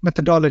about the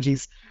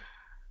methodologies.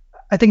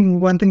 I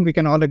think one thing we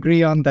can all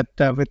agree on, that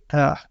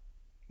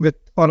with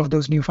all of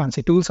those new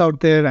fancy tools out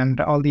there and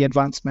all the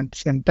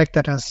advancements in tech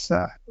that has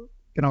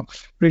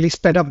really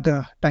sped up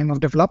the time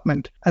of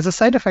development, as a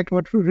side effect,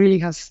 what really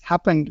has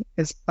happened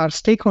is our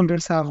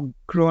stakeholders have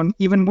grown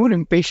even more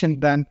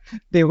impatient than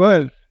they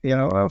were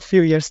a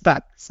few years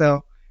back.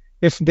 So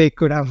if they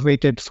could have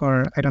waited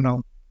for, I don't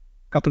know,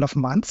 a couple of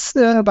months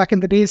back in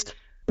the days,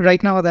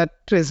 right now that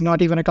is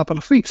not even a couple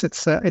of weeks,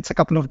 it's a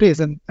couple of days.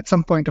 And at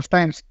some point of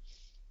time,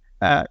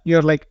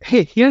 you're like,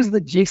 hey, here's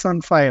the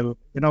JSON file,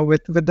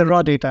 with the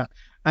raw data,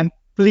 and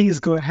please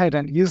go ahead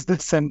and use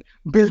this and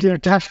build your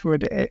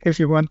dashboard if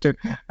you want to.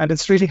 And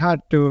it's really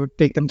hard to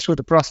take them through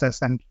the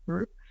process and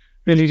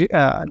really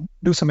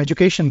do some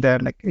education there.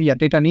 Like,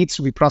 data needs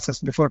to be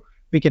processed before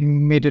we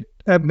can make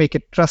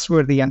it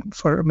trustworthy and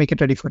make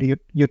it ready for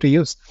you to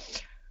use.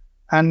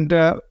 And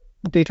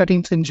data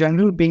teams in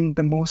general, being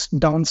the most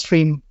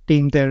downstream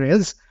team there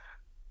is,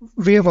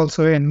 we have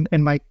also in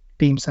my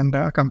teams and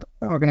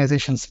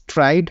organizations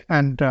tried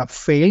and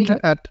failed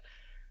at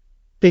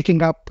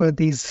taking up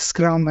these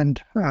Scrum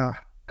and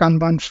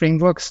Kanban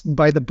frameworks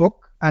by the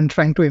book and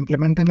trying to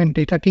implement them in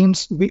data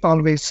teams. We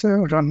always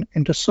run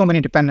into so many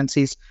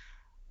dependencies.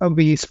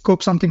 We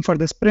scope something for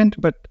the sprint,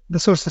 but the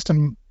source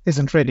system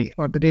isn't ready,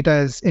 or the data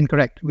is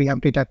incorrect. We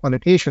have data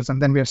quality issues, and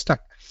then we are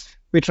stuck.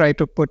 We try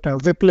to put a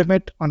WIP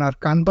limit on our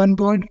Kanban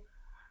board,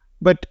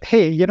 but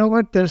hey, you know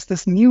what? There's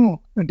this new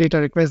data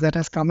request that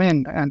has come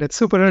in, and it's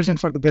super urgent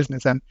for the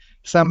business, and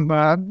some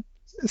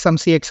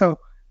CXO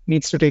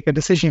needs to take a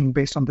decision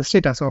based on this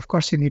data. So of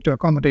course you need to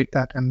accommodate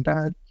that and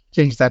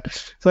change that.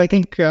 So I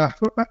think that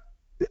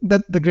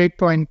the great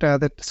point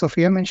that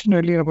Sophia mentioned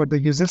earlier about the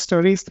user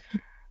stories,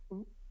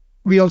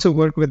 we also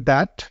work with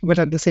that, but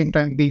at the same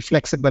time be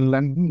flexible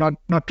and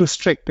not too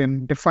strict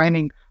in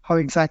defining how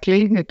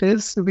exactly it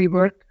is we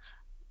work,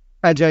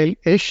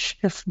 agile-ish,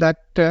 if that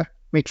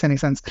makes any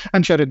sense.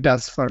 I'm sure it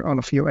does for all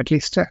of you, at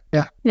least.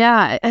 Yeah.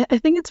 Yeah, I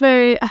think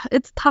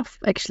it's tough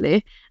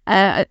actually.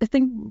 I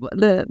think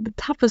the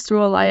toughest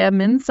role I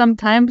am in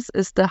sometimes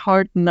is the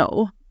hard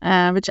no,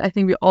 which I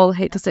think we all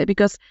hate to say,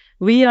 because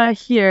we are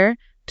here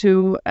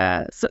to,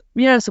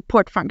 we are a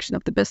support function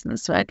of the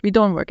business, right? We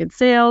don't work in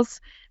sales.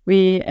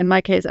 In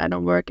my case, I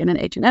don't work in an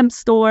H&M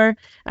store.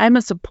 I'm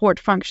a support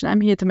function. I'm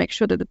here to make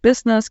sure that the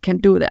business can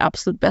do the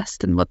absolute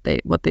best in what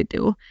they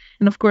do.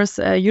 And of course,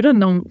 you don't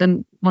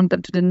want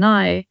them to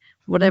deny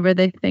whatever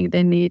they think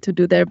they need to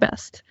do their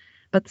best.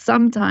 But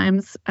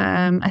sometimes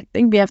I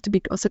think we have to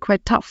be also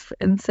quite tough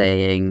in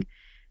saying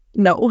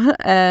no.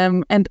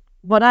 And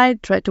what I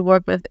try to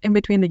work with in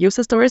between the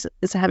user stories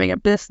is having a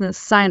business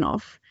sign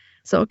off.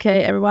 So,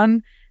 okay,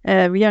 everyone,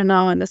 we are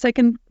now in the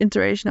second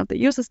iteration of the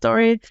user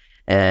story.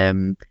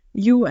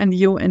 You and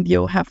you and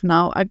you have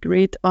now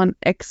agreed on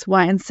X,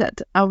 Y, and Z.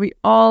 Are we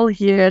all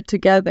here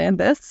together in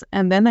this?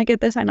 And then I get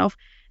the sign off.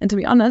 And to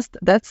be honest,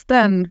 that's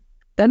then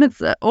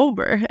it's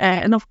over.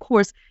 And of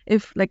course,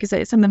 if, like you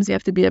say, sometimes you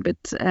have to be a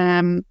bit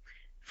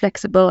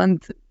flexible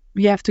and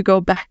you have to go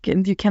back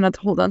and you cannot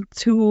hold on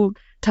too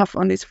tough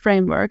on these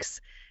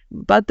frameworks.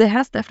 But there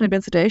has definitely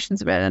been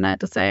situations where I had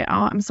to say,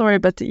 oh, I'm sorry,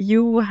 but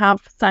you have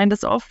signed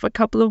us off a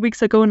couple of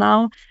weeks ago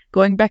now.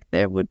 Going back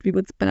there, we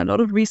would spend a lot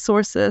of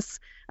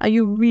resources. Are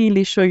you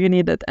really sure you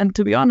need it? And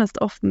to be honest,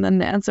 often then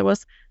the answer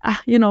was,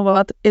 you know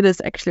what, it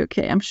is actually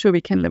okay. I'm sure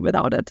we can live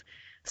without it.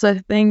 So I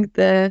think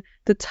the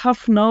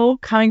tough no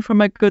coming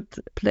from a good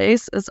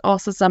place is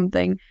also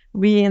something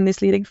we in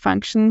these leading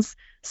functions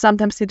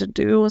sometimes need to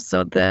do,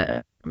 so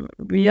that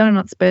we are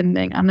not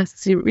spending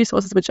unnecessary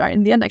resources, which are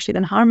in the end actually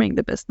then harming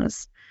the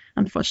business,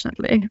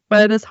 unfortunately.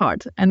 But it is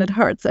hard and it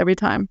hurts every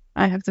time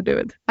I have to do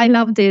it. I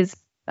love this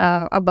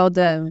about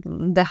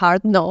the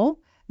hard no,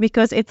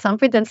 because it's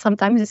something that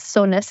sometimes is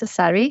so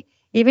necessary,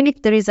 even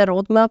if there is a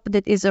roadmap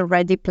that is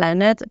already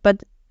planned,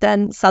 but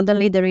then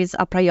suddenly there is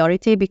a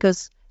priority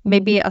because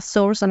maybe a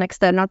source, an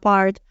external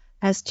part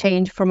has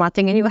changed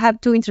formatting and you have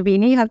to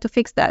intervene and you have to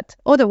fix that.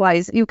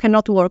 Otherwise, you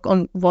cannot work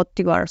on what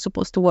you are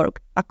supposed to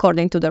work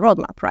according to the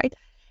roadmap, right?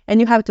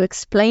 And you have to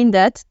explain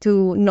that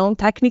to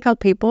non-technical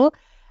people,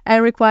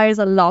 and requires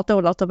a lot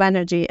of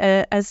energy.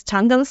 As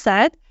Chandan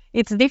said,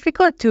 it's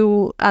difficult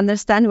to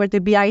understand where the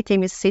BI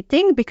team is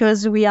sitting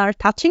because we are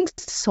touching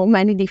so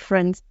many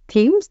different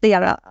teams. They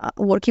are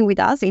working with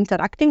us,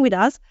 interacting with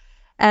us.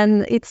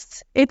 And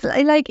it's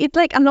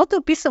like a lot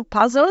of pieces of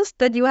puzzles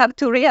that you have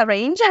to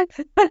rearrange.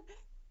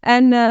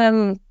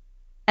 And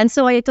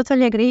so I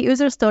totally agree.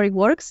 User story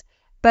works,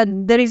 but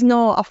there is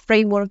no a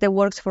framework that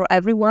works for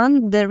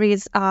everyone. There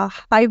is a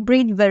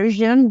hybrid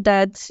version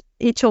that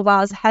each of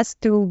us has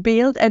to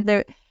build.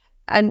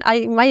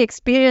 My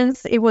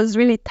experience, it was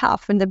really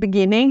tough in the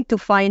beginning to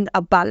find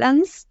a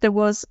balance that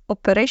was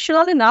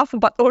operational enough,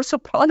 but also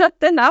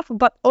product enough,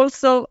 but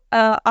also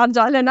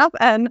agile enough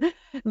and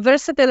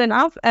versatile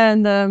enough.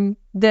 And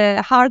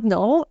the hard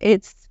no,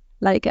 it's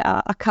like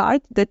a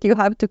card that you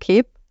have to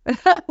keep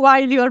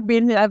while you're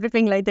building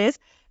everything like this,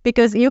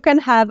 because you can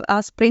have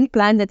a sprint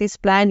plan that is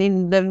planned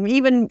in the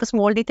even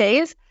small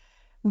details,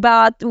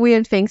 but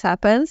weird things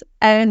happen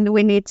and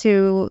we need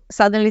to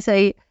suddenly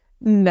say,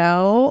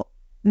 no,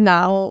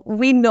 now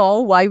we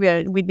know why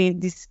we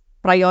need this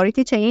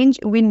priority change.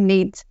 We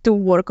need to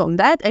work on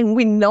that, and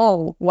we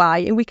know why,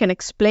 and we can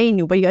explain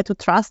you, but you have to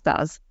trust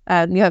us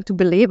and you have to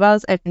believe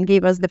us and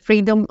give us the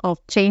freedom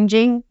of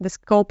changing the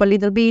scope a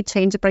little bit,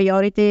 change the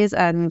priorities.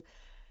 And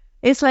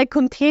it's like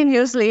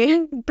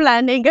continuously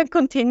planning and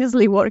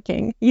continuously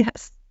working.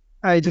 Yes.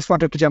 I just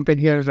wanted to jump in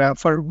here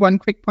for one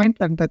quick point,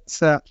 and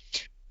that's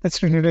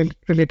really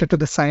related to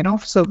the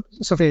sign-off. So,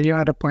 Sophia, you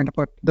had a point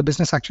about the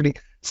business actually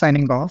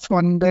signing off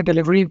on the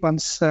delivery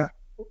once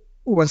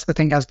the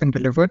thing has been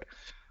delivered.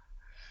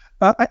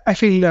 I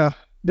feel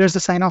there's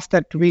a sign-off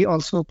that we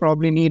also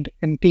probably need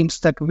in teams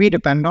that we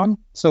depend on,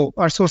 so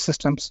our source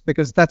systems,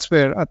 because that's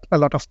where a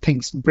lot of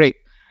things break.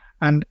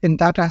 And in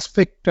that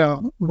aspect,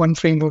 one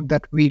framework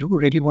that we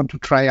really want to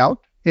try out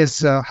is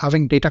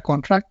having data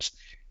contracts.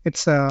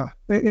 It's a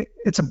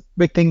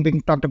big thing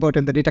being talked about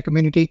in the data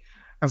community.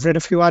 I've read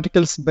a few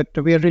articles, but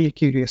we are really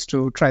curious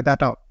to try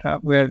that out,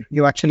 where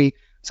you actually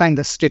sign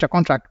this data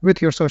contract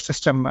with your source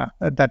system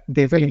that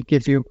they will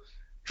give you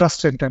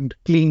trusted and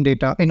clean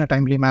data in a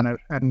timely manner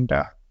and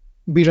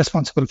be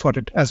responsible for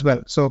it as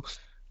well. So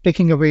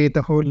taking away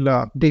the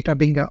whole data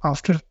being an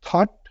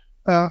afterthought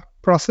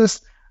process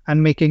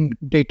and making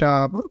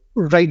data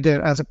right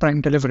there as a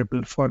prime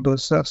deliverable for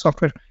those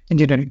software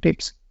engineering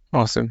teams.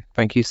 Awesome.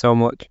 Thank you so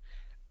much.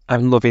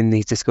 I'm loving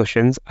these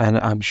discussions, and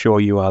I'm sure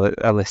you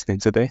are listening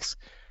to this.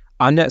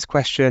 Our next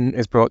question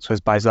is brought to us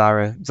by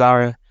Zahra.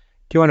 Zahra,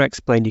 do you want to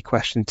explain your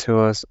question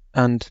to us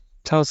and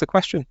tell us the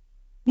question?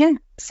 Yeah.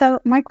 So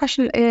my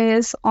question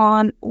is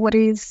on what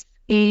is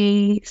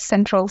a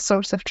central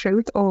source of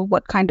truth, or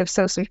what kind of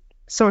source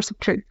of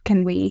truth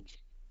can we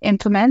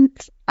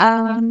implement.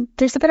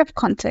 There's a bit of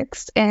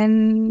context,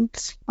 and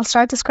I'll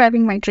start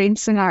describing my dream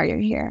scenario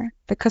here.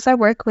 Because I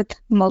work with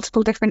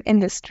multiple different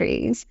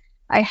industries,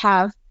 I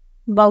have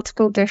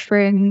multiple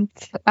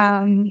different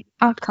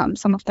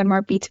outcomes. Some of them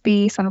are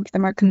B2B, some of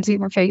them are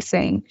consumer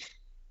facing.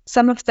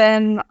 Some of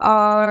them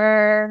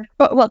are,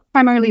 well,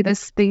 primarily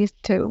these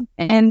two.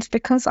 And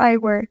because I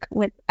work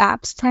with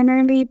apps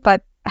primarily,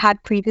 but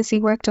had previously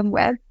worked on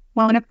web,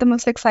 one of the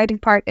most exciting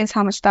part is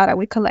how much data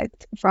we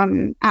collect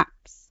from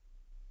apps.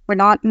 We're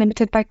not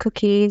limited by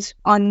cookies.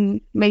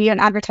 Maybe on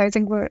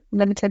advertising, we're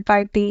limited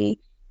by the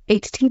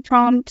HT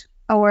prompt,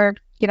 or,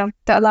 the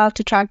allowed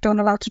to track, don't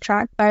allow to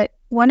track. But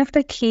one of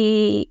the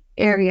key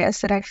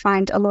areas that I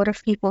find a lot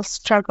of people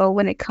struggle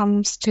when it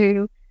comes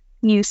to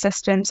new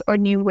systems or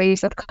new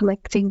ways of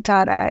collecting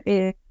data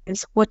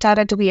is, what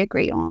data do we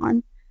agree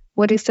on?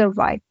 What is the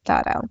right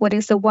data? What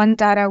is the one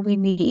data we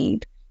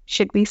need?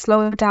 Should we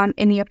slow down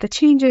any of the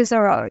changes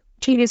or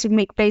changes we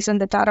make based on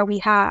the data we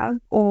have?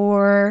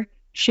 Or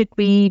should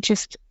we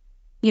just,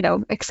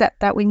 accept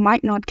that we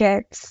might not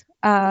get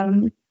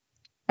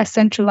a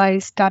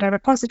centralized data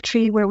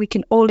repository where we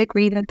can all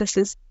agree that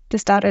this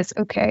data is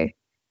okay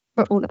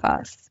for all of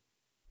us?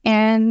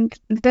 And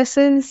this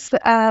is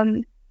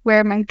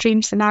where my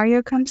dream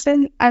scenario comes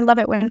in. I love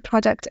it when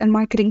product and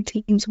marketing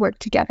teams work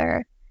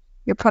together.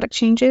 Your product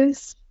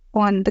changes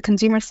on the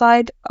consumer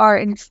side are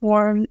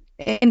inform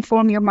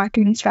your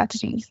marketing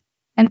strategies,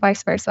 and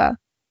vice versa.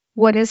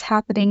 What is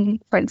happening,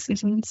 for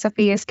instance, in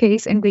Sophia's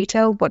case in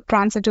retail, what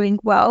brands are doing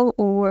well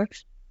or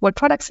what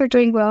products are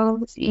doing well,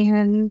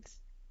 and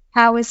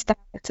how is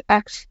that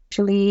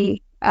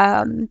actually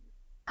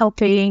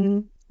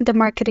helping the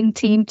marketing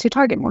team to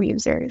target more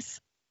users?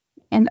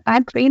 And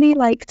I'd really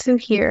like to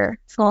hear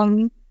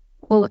from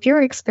all of your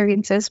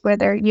experiences,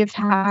 whether you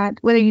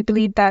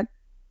believe that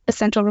a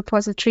central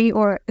repository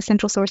or a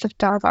central source of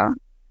data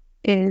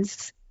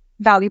is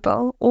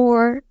valuable,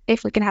 or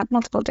if we can have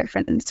multiple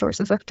different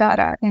sources of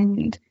data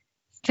and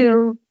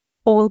still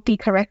all be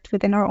correct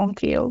within our own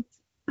field.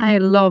 I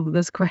love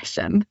this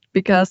question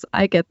because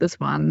I get this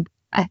one,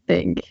 I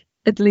think,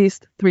 at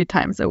least 3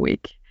 times a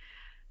week.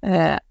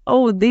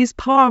 These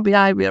Power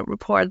BI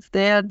reports,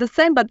 they're the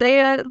same, but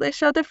they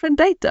show different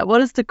data.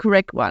 What is the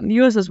correct one?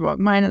 Yours is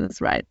wrong, mine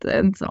is right,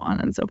 and so on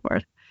and so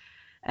forth.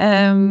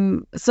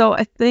 So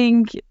I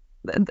think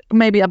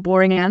maybe a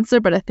boring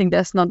answer, but I think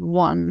there's not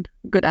one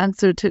good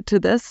answer to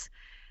this.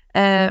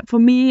 For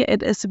me,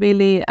 it is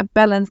really a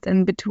balance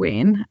in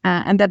between.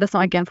 And that is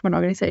not, again, from an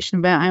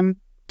organization where I'm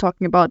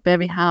talking about where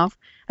we have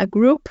a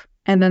group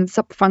and then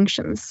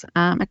sub-functions.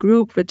 A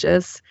group, which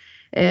is,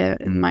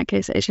 in my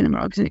case, H&M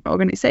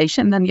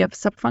organization. Then you have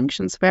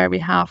sub-functions where we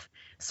have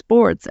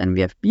sports and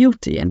we have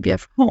beauty and we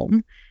have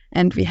home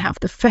and we have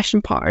the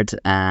fashion part,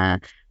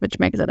 which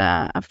makes it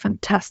a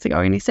fantastic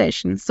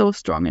organization, so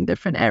strong in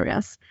different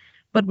areas.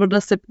 But what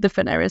does the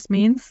different areas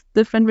means?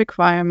 Different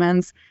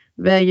requirements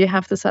where you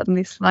have to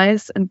suddenly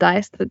slice and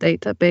dice the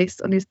data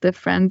based on these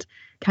different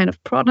kind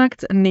of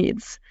products and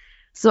needs.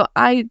 So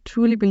I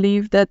truly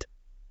believe that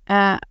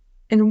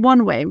in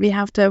one way, we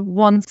have to have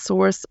one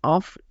source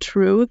of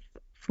truth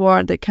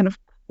for the kind of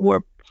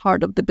core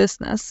part of the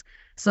business.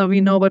 So we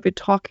know what we're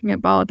talking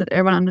about, that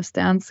everyone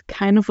understands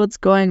kind of what's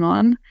going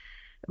on.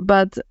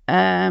 But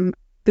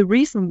the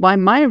reason why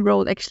my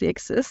role actually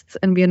exists,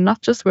 and we are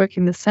not just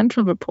working the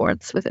central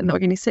reports within the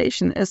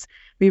organization, is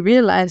we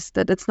realize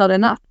that it's not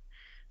enough.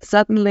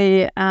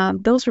 Suddenly,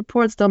 those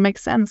reports don't make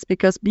sense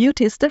because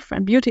beauty is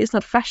different. Beauty is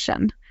not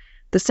fashion.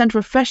 The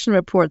central fashion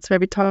reports where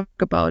we talk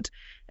about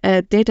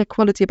data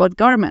quality about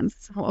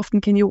garments, how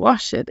often can you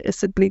wash it?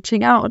 Is it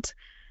bleaching out?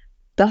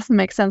 Doesn't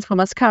make sense for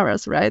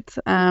mascaras, right?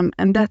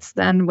 And that's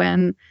then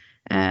when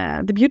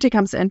the beauty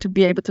comes in to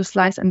be able to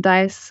slice and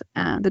dice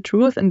the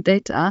truth and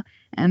data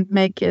and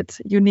make it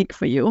unique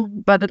for you.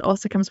 But it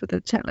also comes with a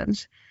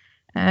challenge.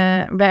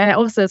 Where I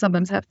also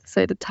sometimes have to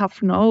say the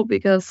tough no,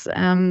 because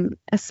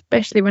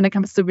especially when it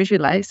comes to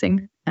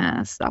visualizing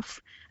stuff,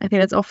 I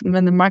think that's often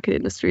when the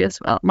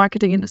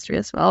marketing industry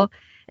as well,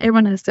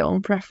 everyone has their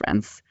own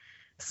preference.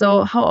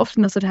 So how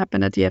often does it happen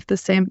that you have the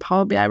same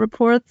Power BI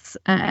reports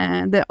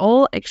and they're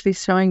all actually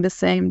showing the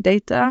same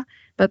data,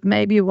 but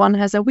maybe one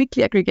has a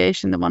weekly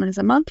aggregation, the one has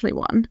a monthly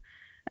one.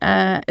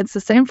 It's the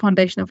same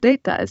foundation of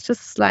data, it's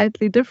just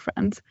slightly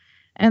different.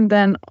 And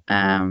then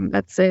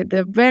let's say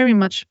they're very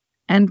much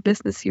end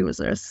business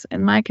users.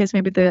 In my case,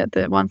 maybe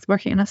the ones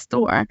working in a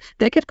store,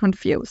 they get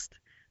confused.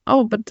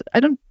 Oh, but I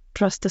don't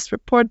trust this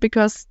report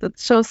because that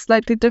shows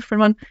slightly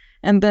different one.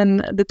 And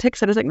then the tech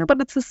side is like, no,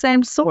 but it's the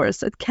same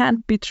source. It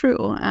can't be true.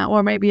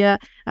 Or maybe a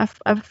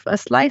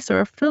slice or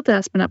a filter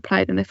has been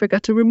applied and they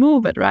forgot to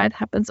remove it, right?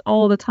 Happens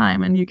all the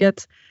time. And you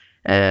get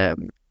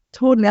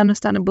totally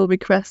understandable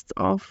requests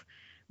of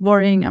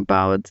worrying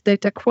about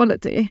data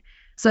quality.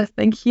 So I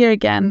think here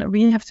again,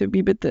 we have to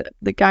be with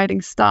the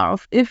guiding star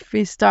of if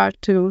we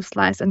start to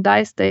slice and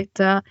dice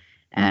data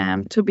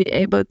to be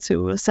able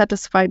to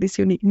satisfy these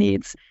unique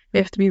needs, we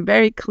have to be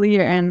very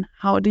clear in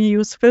how do you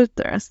use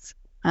filters.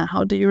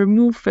 How do you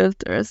remove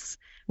filters?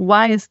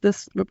 Why is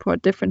this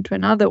report different to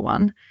another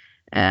one?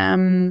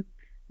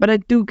 But I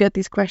do get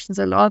these questions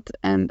a lot,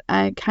 and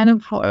I kind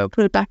of, however,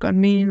 put it back on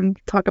me and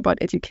talk about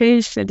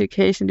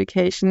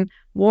education,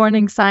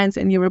 warning signs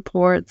in your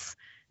reports.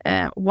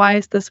 Why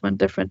is this one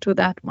different to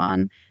that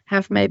one?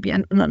 Have maybe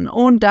an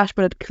own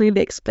dashboard that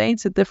clearly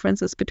explains the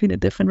differences between the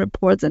different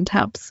reports and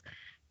tabs.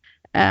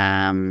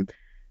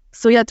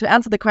 So yeah, to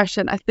answer the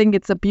question, I think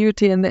it's a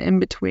beauty in the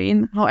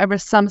in-between. However,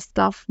 some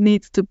stuff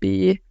needs to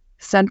be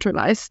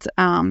centralized,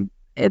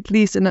 at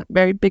least in a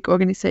very big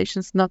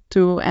organizations, not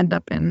to end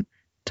up in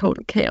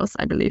total chaos,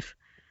 I believe.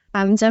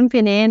 I'm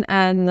jumping in,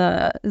 and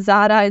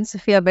Zahra and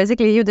Sophia,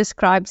 basically you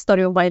described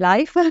story of my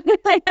life.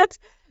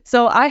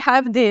 So I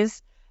have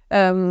this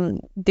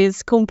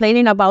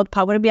complaining about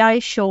Power BI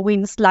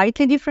showing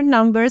slightly different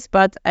numbers,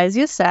 but as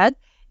you said,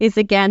 it's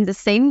again the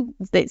same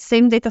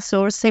data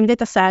source, same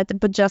data set,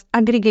 but just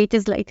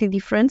aggregated slightly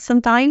different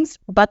sometimes.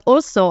 But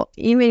also,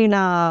 even in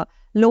a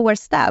lower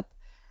step,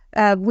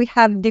 we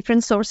have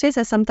different sources,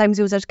 and sometimes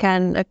users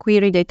can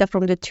query data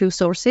from the two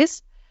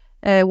sources.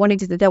 One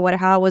is the data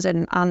warehouse,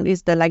 and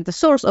is the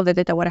source of the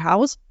data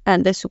warehouse,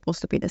 and they're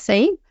supposed to be the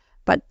same,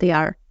 but they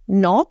are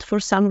not for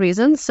some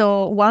reason.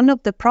 So one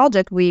of the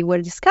projects we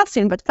were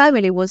discussing,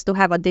 Vetfamily, was to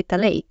have a data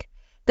lake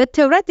that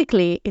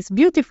theoretically is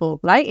beautiful,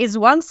 right? It's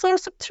one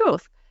source of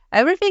truth.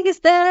 Everything is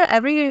there.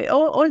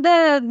 All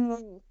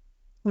the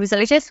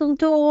visualization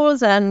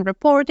tools and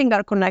reporting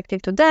are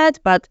connected to that.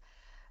 But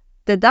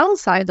the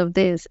downside of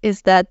this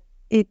is that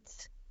it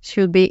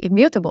should be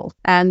immutable,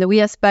 and we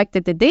expect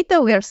that the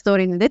data we are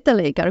storing in the data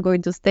lake are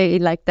going to stay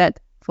like that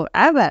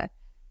forever.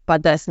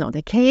 But that's not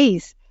the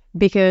case,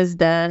 because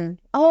then,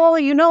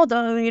 you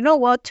know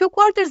what, 2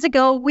 quarters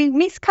ago we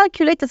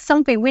miscalculated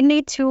something. We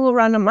need to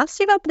run a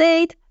massive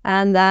update,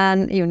 and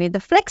then you need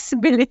the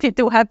flexibility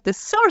to have the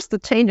source to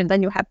change, and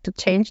then you have to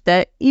change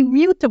the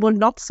immutable,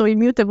 not so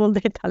immutable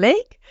data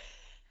lake.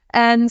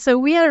 And so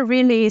we are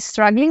really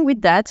struggling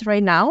with that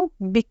right now,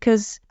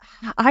 because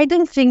I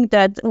don't think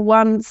that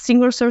one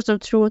single source of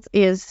truth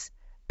is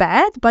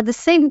bad, but at the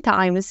same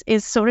time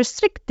is so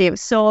restrictive.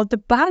 So the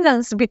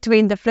balance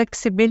between the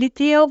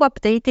flexibility of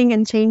updating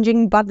and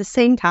changing, but at the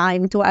same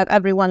time to have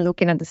everyone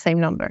looking at the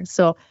same number.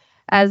 So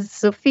as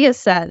Sophia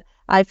said,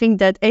 I think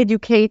that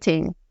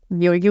educating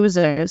your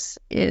users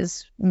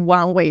is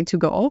one way to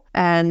go,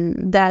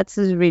 and that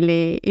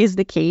really is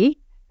the key,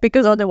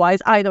 because otherwise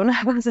I don't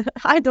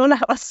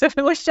have a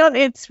solution.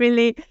 It's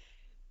really,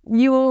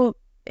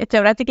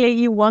 theoretically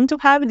you want to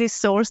have this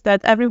source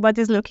that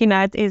everybody's looking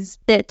at is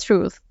the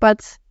truth,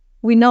 but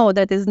we know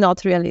that is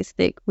not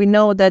realistic. We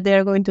know that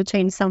they're going to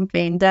change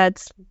something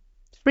that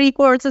 3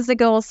 quarters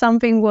ago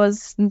something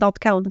was not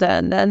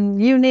counted,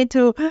 and you need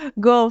to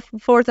go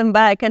forth and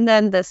back, and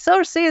then the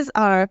sources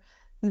are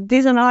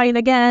disaligned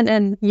again.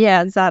 And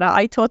yeah, Zahra,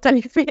 I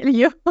totally feel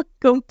you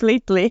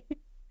completely.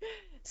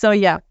 So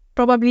yeah,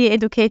 probably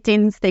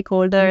educating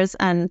stakeholders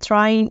and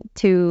trying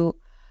to,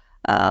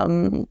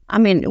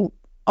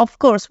 of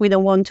course, we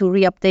don't want to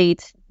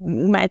re-update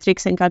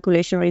metrics and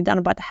calculation already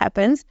done, but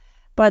happens.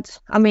 But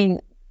having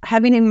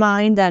in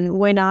mind that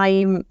when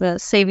I'm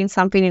saving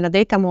something in a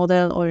data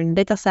model or in a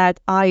data set,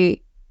 I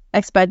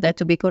expect that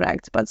to be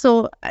correct. But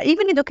so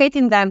even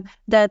educating them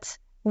that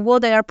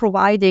what they are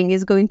providing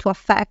is going to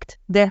affect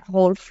their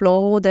whole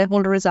flow, their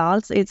whole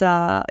results, it's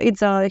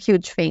a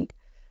huge thing.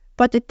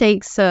 But it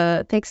takes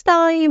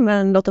time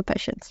and a lot of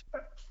patience.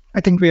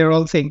 I think we are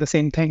all saying the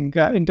same thing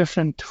in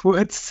different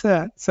words.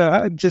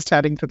 So just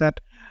adding to that,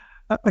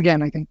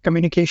 again, I think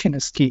communication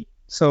is key.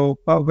 So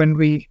when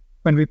we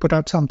put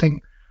out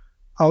something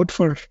out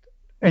for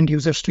end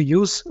users to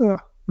use,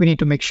 we need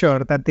to make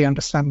sure that they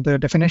understand the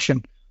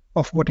definition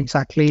of what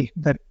exactly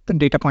that the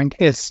data point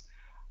is.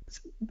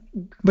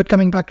 But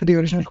coming back to the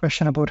original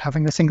question about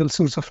having a single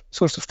source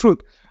of truth,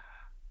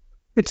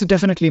 it's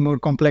definitely more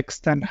complex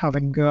than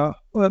having a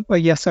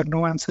yes or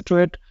no answer to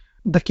it.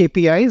 The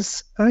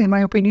KPIs, in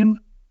my opinion,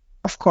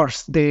 of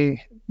course,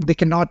 they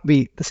cannot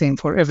be the same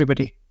for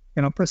everybody.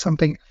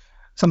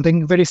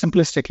 Something very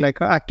simplistic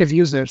like active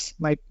users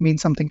might mean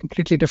something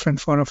completely different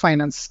for a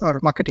finance or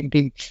marketing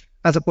team,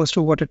 as opposed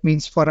to what it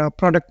means for a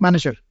product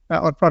manager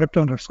or product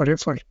owner, for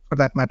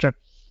that matter.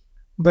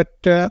 But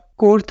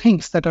core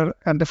things that are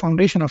at the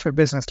foundation of your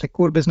business, like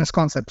core business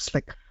concepts,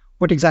 like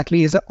what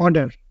exactly is an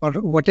order or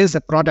what is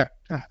a product?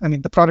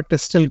 The product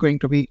is still going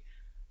to be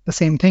the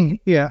same thing,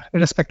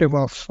 irrespective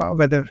of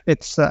whether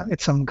it's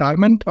some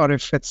garment or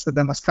if it's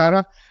the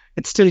mascara,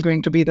 it's still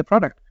going to be the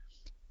product.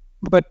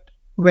 But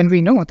when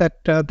we know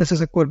that this is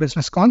a core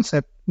business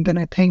concept, then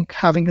I think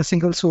having a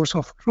single source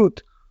of truth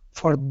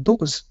for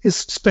those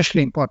is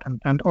especially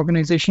important. And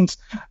organizations,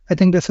 I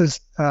think this is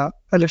a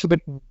little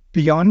bit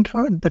beyond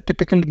the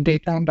typical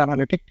data and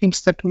analytic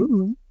teams that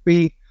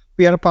we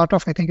are a part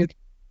of. I think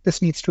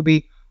this needs to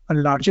be a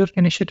larger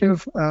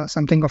initiative,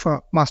 something of a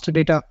master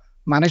data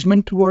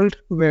management world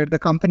where the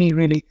company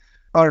really,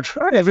 or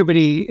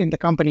everybody in the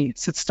company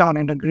sits down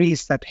and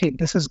agrees that, hey,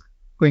 this is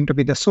going to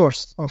be the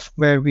source of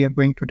where we are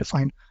going to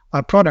define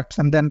our products.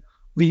 And then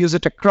we use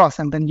it across,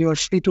 and then you are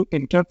free to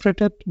interpret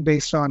it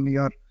based on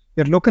your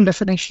local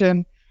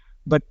definition,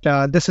 but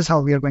this is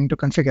how we are going to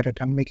configure it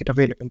and make it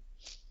available.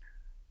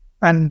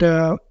 And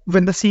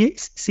when the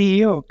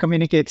CEO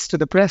communicates to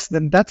the press,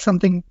 then that's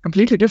something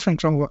completely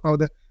different from how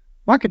the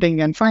marketing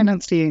and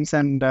finance teams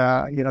and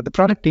the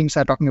product teams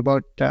are talking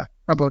about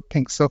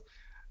things. So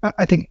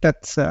I think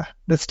that's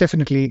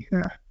definitely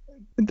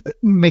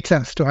makes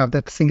sense to have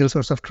that single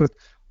source of truth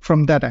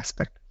from that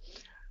aspect.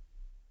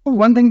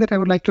 One thing that I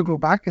would like to go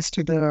back is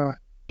to the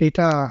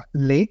data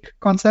lake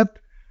concept.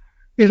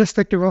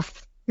 Irrespective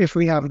of if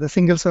we have the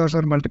single source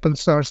or multiple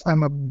source,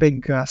 I'm a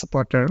big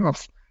supporter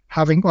of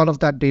having all of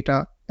that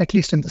data at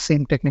least in the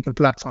same technical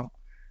platform.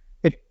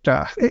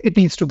 It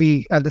needs to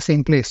be at the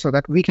same place so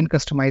that we can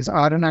customize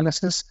our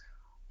analysis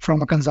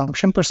from a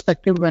consumption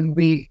perspective when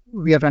we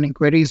are running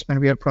queries, when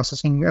we are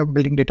processing,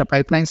 building data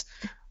pipelines.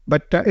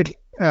 But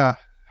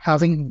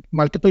having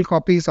multiple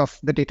copies of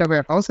the data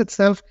warehouse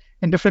itself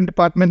in different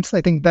departments,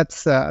 I think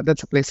that's a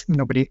place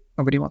nobody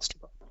wants to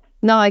go.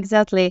 No,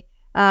 exactly.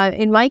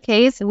 In my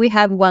case, we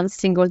have one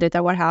single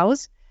data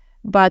warehouse,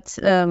 but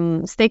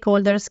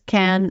stakeholders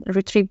can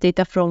retrieve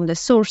data from the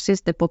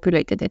sources that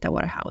populate the data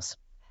warehouse.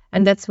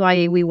 And that's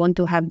why we want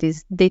to have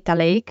this data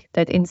lake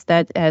that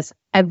instead has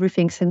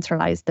everything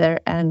centralized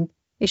there, and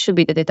it should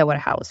be the data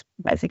warehouse,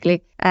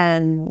 basically.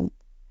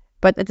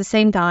 But at the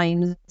same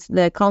time,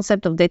 the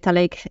concept of data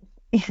lake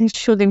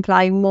should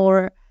imply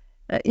more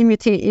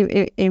immutable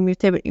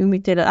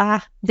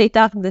data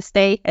that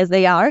stay as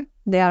they are.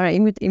 They are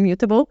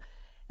immutable.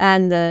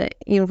 And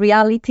in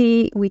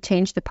reality, we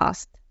change the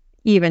past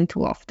even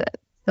too often.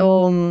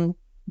 So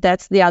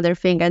that's the other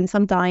thing. And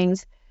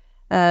sometimes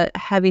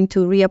having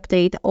to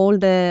re-update all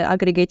the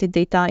aggregated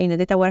data in a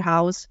data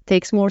warehouse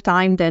takes more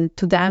time than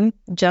to them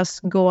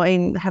just go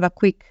and have a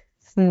quick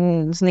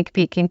sneak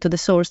peek into the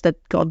source that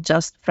got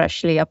just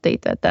freshly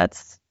updated.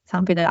 That's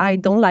something that I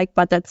don't like,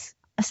 but that's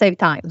save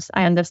times.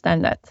 I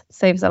understand that.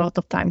 Saves a lot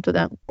of time to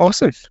them.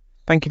 Awesome.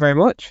 Thank you very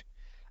much.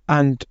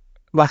 And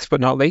last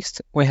but not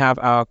least, we have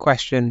our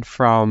question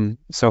from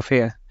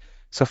Sophia.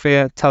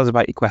 Sophia, tell us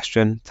about your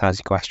question. Tell us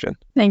your question.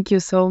 Thank you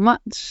so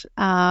much.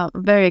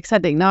 Very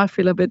exciting. Now I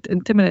feel a bit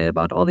intimidated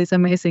about all these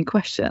amazing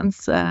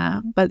questions.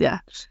 But yeah,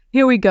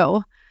 here we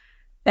go.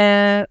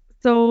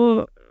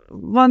 So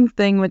one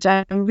thing which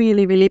I'm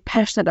really, really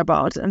passionate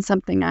about and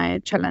something I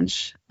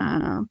challenge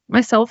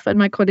myself and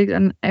my colleagues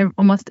and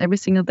almost every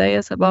single day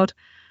is about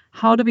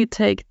how do we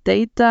take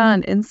data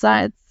and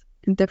insights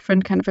in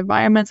different kind of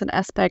environments and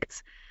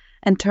aspects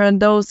and turn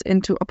those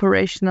into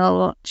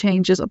operational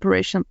changes,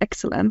 operational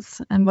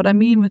excellence. And what I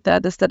mean with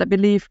that is that I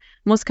believe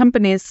most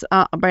companies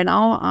by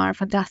now are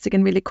fantastic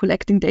in really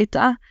collecting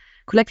data.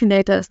 Collecting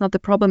data is not the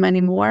problem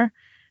anymore.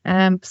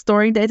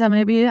 Storing data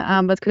maybe,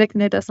 but collecting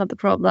data is not the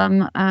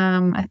problem.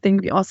 I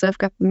think we also have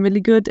gotten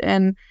really good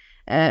in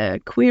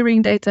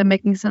querying data,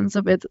 making sense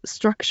of it,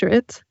 structure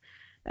it.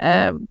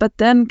 But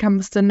then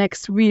comes the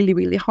next really,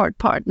 really hard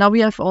part. Now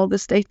we have all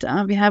this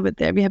data, we have it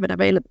there, we have it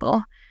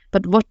available.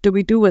 But what do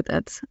we do with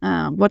it?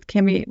 What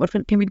can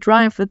we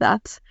drive with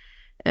that?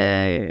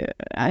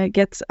 I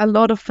get a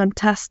lot of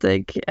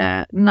fantastic,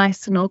 nice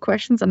to know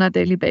questions on a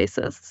daily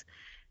basis.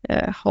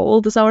 How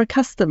old is our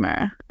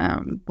customer?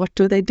 What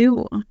do they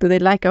do? Do they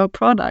like our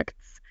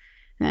products?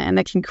 And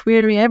I can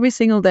query every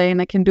single day,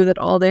 and I can do that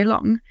all day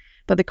long.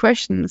 But the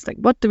question is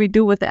what do we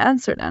do with the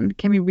answer then?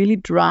 Can we really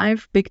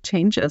drive big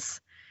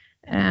changes?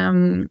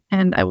 And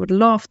I would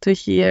love to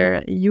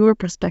hear your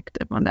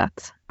perspective on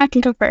that. I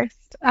can go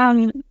first.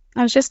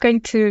 I was just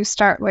going to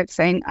start with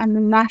saying I'm a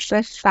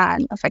massive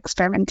fan of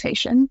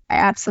experimentation. I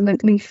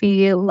absolutely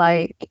feel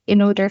like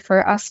in order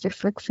for us to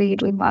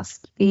succeed, we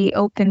must be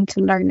open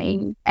to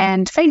learning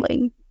and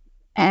failing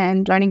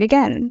and learning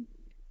again.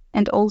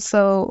 And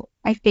also,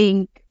 I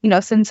think,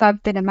 since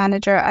I've been a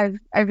manager,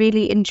 I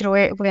really enjoy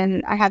it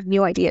when I have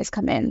new ideas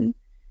come in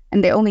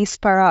and they only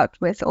spur out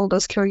with all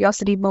those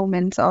curiosity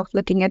moments of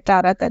looking at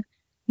data that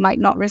might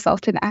not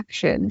result in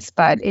actions,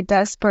 but it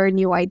does spur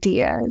new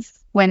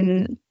ideas.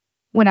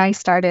 When I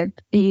started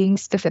the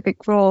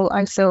specific role,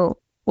 I saw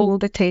all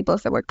the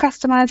tables that were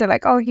customized. They're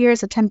like, oh,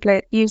 here's a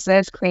template, use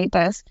this, create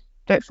this,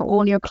 do it for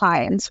all your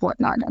clients,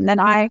 whatnot. And then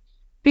I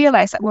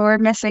realized that we were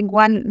missing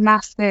one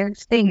massive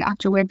thing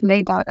after we'd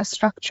laid out a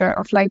structure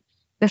of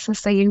this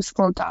is the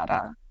useful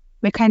data.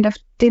 We kind of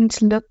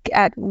didn't look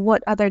at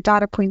what other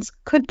data points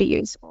could be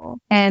useful.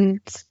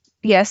 And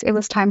yes, it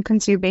was time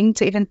consuming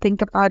to even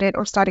think about it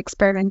or start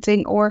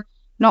experimenting, or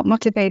not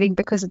motivating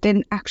because it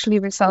didn't actually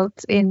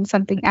result in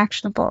something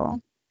actionable.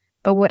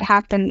 But what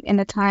happened in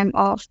the time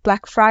of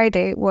Black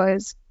Friday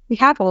was we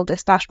have all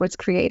these dashboards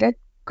created.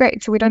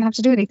 Great, so we don't have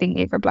to do anything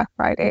new for Black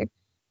Friday.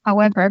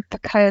 However,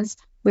 because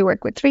we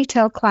work with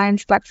retail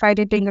clients, Black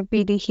Friday being a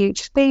really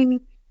huge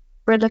thing,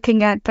 we're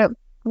looking at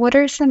what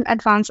are some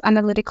advanced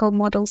analytical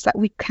models that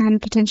we can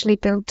potentially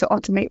build to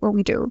automate what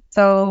we do.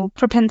 So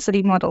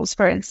propensity models,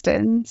 for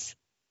instance.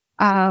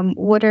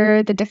 What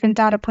are the different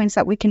data points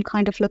that we can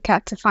kind of look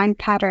at to find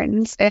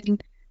patterns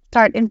and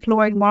start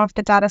employing more of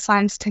the data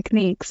science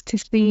techniques to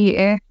see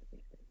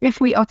if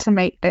we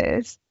automate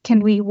this, can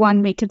we,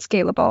 one, make it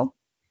scalable?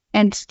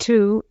 And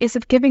two, is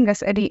it giving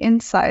us any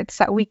insights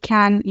that we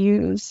can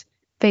use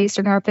based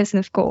on our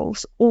business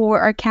goals or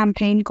our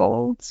campaign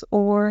goals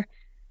or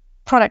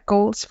product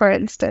goals, for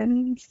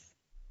instance?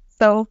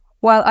 So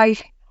while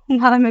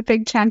I'm a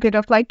big champion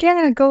of like,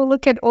 yeah, go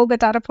look at all the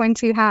data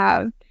points you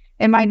have,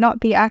 it might not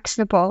be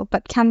actionable,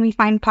 but can we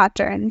find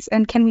patterns,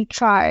 and can we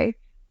try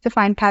to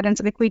find patterns?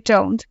 And if we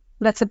don't,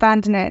 let's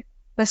abandon it.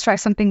 Let's try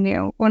something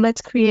new, or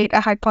let's create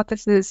a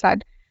hypothesis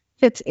that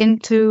fits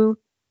into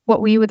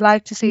what we would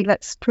like to see.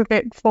 Let's prove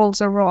it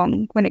false or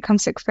wrong when it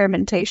comes to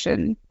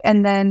experimentation.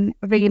 And then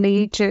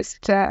really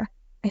just, I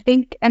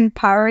think,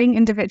 empowering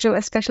individuals,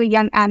 especially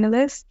young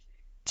analysts,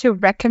 to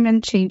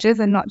recommend changes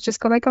and not just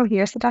go like, oh,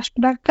 here's the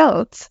dashboard I've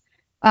built,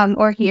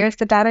 or here's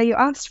the data you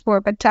asked for,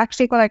 but to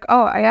actually go like,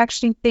 oh, I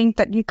actually think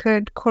that you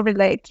could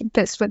correlate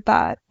this with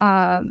that,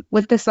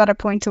 with this data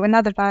point to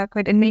another data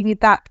point, and maybe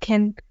that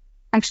can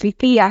actually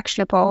be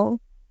actionable.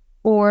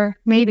 Or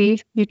maybe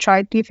you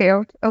tried, you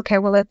failed. Okay,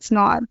 well, it's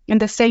not.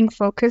 And the staying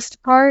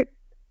focused part,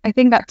 I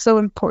think that's so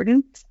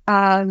important.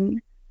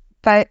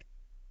 But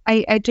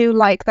I do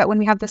like that when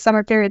we have the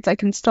summer periods,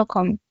 like in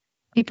Stockholm,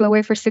 people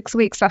away for 6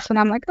 weeks, that's when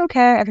I'm like,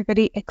 okay,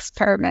 everybody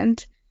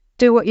experiment.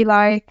 Do what you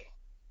like.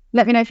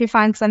 Let me know if you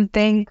find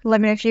something. Let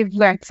me know if you've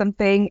learned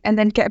something. And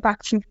then get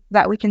back to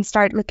that. We can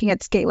start looking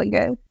at scaling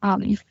it.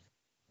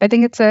 I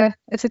think it's a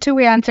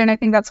two-way answer, and I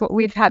think that's what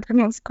we've had for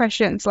most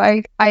questions.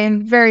 Like, I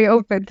am very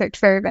open to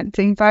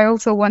experimenting, but I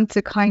also want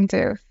to kind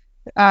of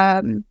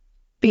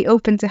be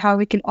open to how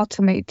we can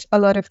automate a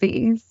lot of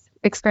these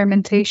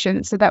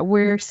experimentations so that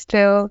we're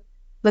still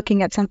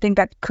looking at something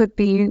that could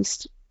be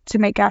used to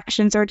make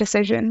actions or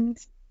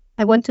decisions.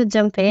 I want to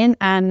jump in.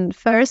 And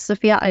first,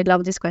 Sophia, I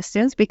love these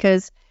questions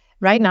because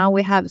right now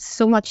we have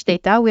so much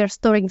data, we are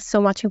storing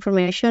so much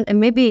information,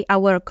 and maybe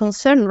our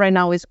concern right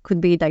now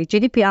could be like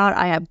GDPR,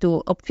 I have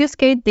to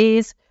obfuscate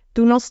this,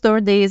 do not store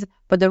this,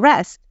 but the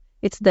rest,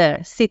 it's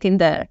there, sitting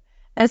there,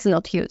 as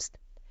not used.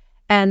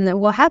 And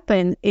what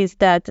happened is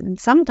that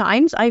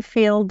sometimes I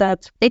feel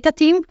that data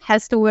team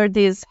has to wear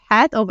this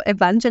hat of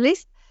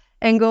evangelist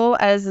and go,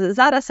 as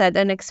Zahra said,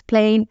 and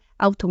explain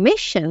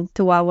automation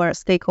to our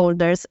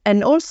stakeholders,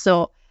 and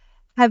also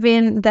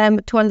having them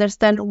to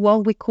understand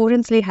what we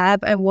currently have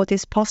and what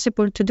is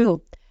possible to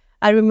do.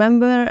 I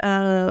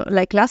remember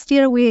like last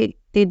year, we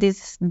did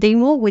this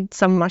demo with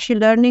some machine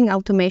learning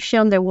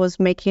automation that was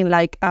making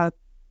like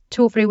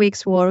 2 or 3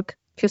 weeks work,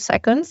 few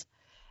seconds.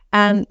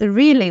 And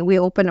really, we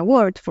open a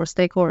world for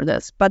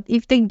stakeholders. But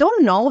if they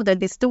don't know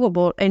that it's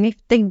doable, and if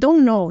they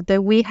don't know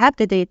that we have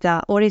the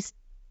data or it's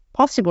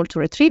possible to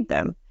retrieve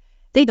them,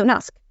 they don't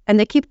ask. And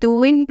they keep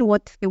doing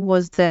what it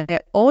was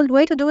the old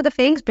way to do the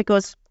things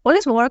because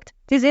always worked.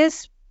 This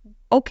is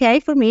okay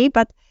for me,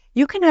 but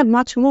you can have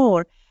much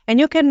more, and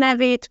you can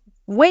have it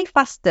way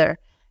faster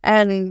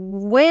and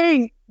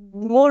way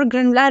more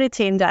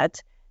granularity in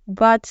that.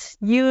 But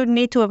you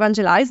need to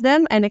evangelize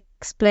them and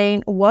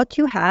explain what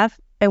you have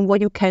and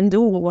what you can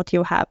do with what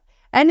you have.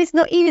 And it's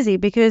not easy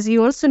because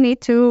you also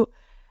need to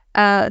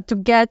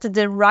get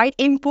the right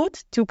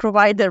input to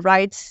provide the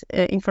right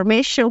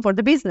information for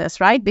the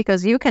business, right?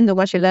 Because you can do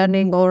machine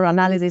learning or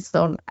analysis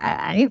on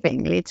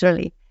anything,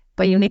 literally.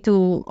 But you need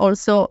to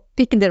also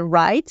pick the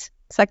right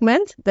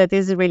segment that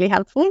is really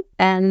helpful.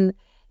 And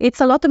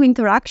it's a lot of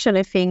interaction,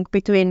 I think,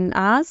 between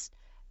us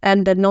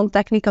and the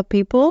non-technical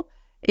people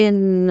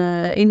in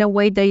a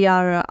way they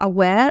are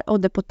aware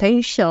of the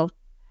potential,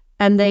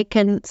 and they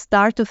can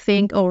start to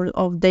think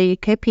of the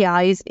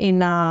KPIs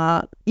in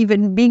a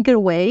even bigger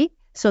way,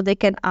 so they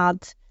can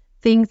add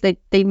things that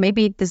they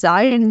maybe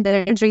desire in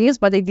their dreams,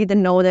 but they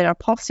didn't know that are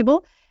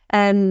possible.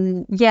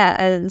 And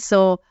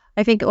so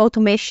I think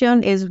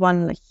automation is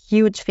one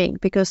huge thing,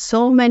 because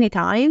so many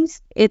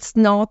times it's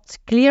not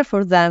clear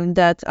for them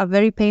that a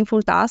very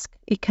painful task,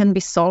 it can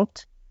be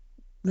solved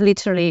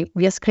literally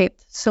via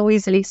script so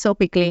easily, so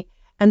quickly,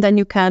 and then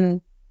you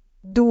can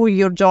do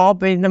your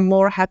job in a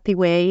more happy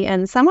way.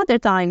 And some other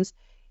times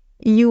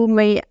you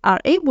are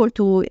able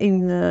to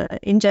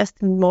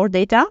ingest more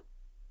data,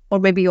 or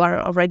maybe you are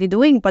already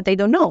doing, but they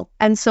don't know.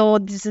 And so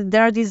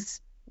there are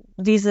these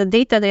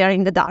data, they are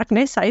in the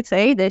darkness, I'd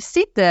say. They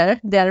sit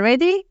there, they are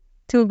ready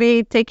to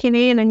be taken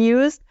in and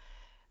used,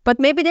 but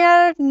maybe they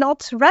are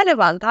not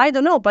relevant. I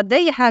don't know, but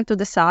they have to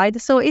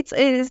decide. So it's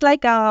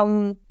like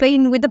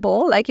playing with the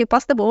ball. Like you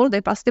pass the ball,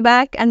 they pass it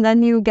back, and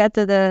then you get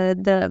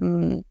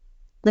the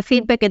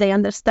feedback, and they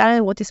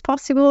understand what is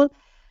possible.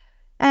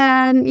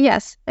 And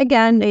yes,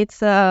 again,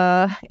 it's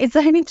an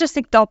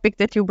interesting topic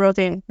that you brought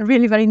in.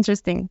 Really very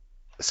interesting.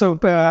 So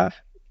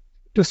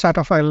to start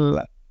off,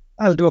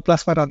 I'll do a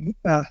plus one on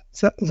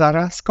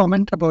Zahra's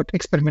comment about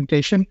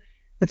experimentation.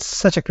 It's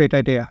such a great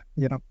idea,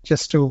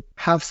 just to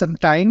have some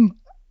time.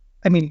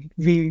 I mean,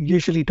 we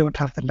usually don't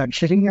have the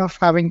luxury of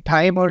having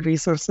time or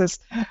resources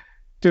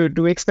to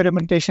do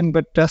experimentation,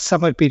 but the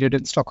summer period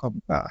in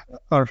Stockholm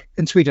or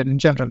in Sweden in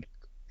general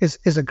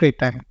is a great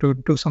time to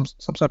do some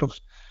sort of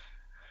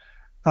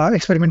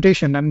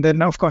experimentation. And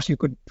then, of course, you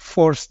could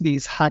force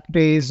these hack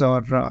days,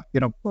 or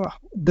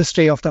this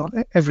day of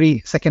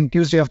every second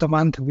Tuesday of the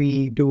month,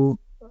 we do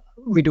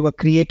we do a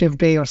creative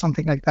day or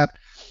something like that.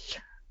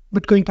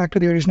 But going back to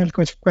the original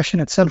question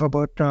itself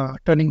about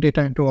turning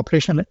data into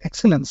operational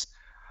excellence,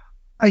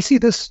 I see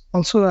this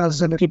also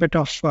as a little bit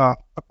of a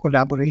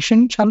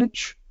collaboration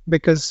challenge,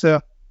 because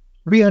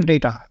we are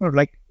data, or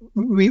like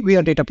we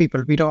are data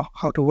people. We know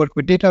how to work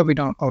with data. We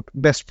know how to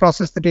best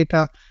process the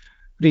data,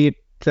 create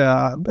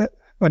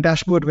a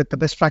dashboard with the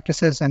best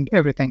practices and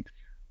everything.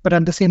 But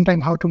at the same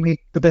time, how to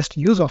make the best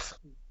use of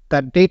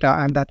that data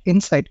and that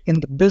insight in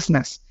the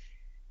business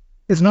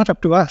is not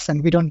up to us,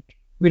 and we don't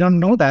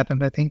know that.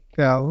 And I think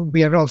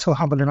we are also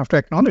humble enough to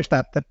acknowledge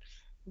that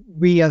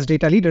we as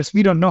data leaders,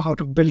 we don't know how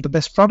to build the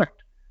best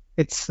product.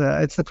 It's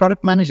the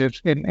product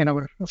managers in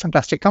our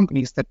fantastic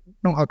companies that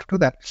know how to do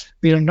that.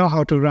 We don't know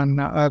how to run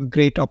a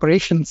great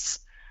operations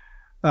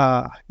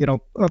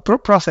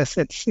process.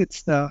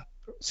 It's the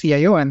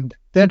CIO and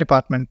their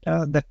department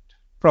that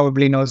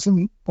probably knows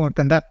more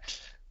than that.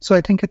 So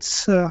I think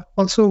it's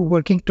also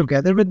working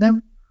together with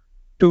them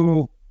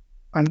to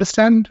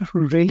understand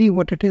really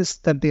what it is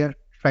that they are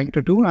trying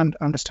to do and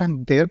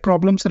understand their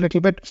problems a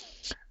little bit.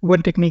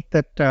 One technique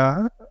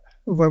that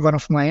one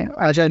of my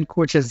agile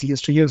coaches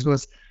used to use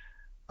was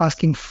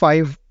asking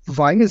 5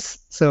 whys.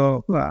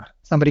 So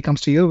somebody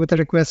comes to you with a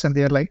request and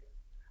they're like,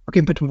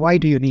 okay, but why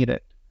do you need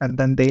it? And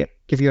then they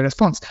give you a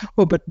response.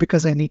 Oh, but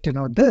because I need to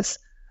know this.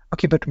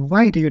 Okay, but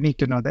why do you need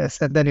to know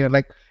this? And then you're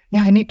like,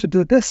 yeah, I need to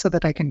do this so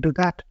that I can do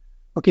that.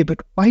 Okay, but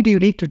why do you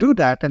need to do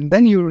that? And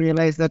then you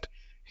realize that,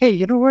 hey,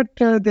 you know what?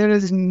 There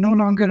is no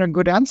longer a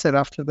good answer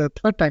after the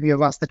third time you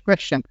have asked that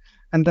question.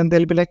 And then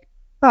they'll be like,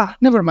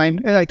 never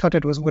mind. I thought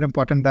it was more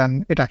important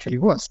than it actually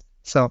was.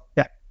 So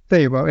yeah, there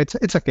you go.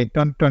 It's okay.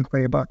 Don't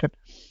worry about it.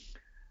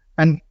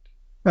 And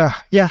I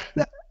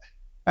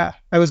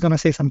was going to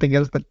say something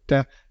else, but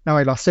now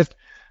I lost it.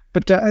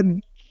 But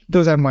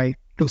those are my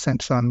 2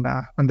 cents on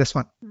this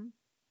one.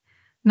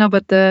 No,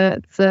 but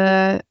it's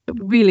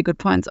really good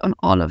points on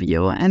all of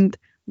you. And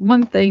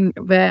one thing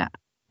where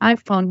I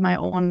found my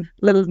own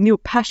little new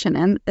passion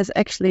in is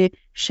actually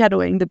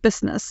shadowing the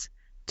business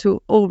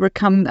to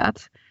overcome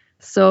that.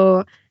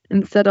 So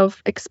instead of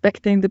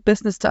expecting the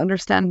business to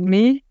understand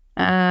me,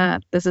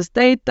 this is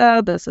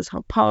data, this is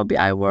how Power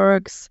BI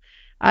works,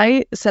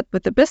 I sat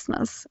with the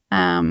business.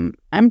 I'm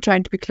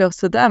trying to be close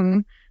to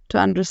them to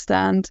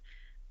understand,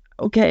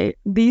 okay,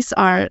 these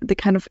are the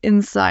kind of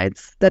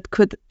insights that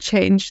could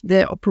change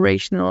their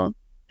operational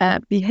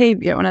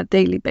behavior on a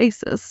daily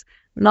basis.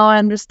 Now I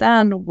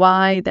understand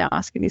why they're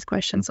asking these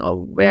questions or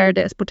where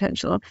there's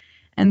potential.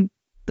 And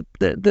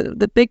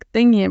the big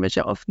thing here, which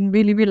I often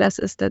really realize,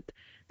 is that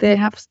they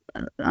have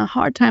a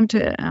hard time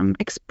to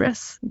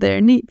express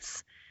their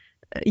needs.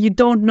 You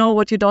don't know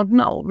what you don't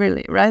know,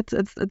 really, right?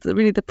 It's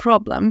really the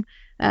problem.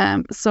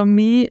 So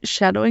me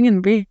shadowing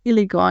and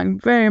really going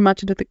very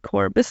much into the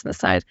core business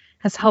side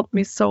has helped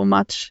me so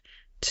much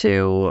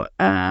to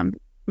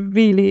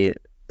really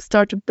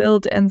start to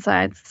build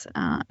insights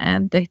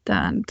and data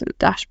and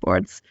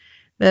dashboards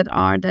that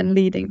are then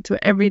leading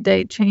to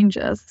everyday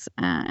changes,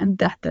 and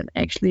that then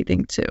actually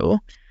leading to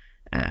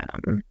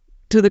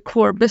the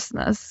core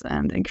business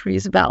and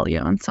increase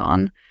value and so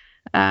on.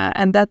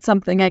 And that's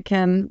something I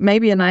can,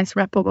 maybe a nice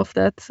wrap up of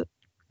that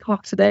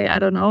talk today, I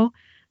don't know.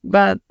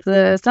 But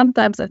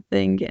sometimes I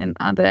think in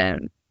other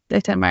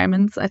data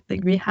environments, I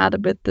think we had a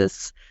bit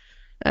this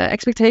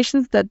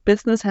expectations that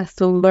business has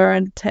to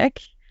learn tech,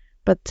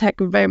 but tech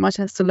very much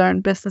has to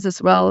learn business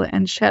as well.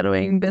 And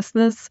shadowing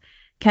business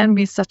can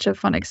be such a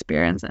fun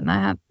experience. And I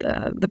had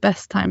the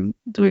best time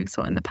doing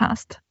so in the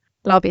past.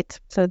 Love it.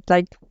 So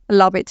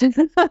love it.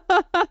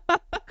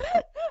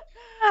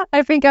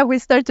 I think I will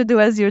start to do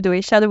as you're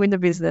doing, shadowing the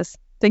business.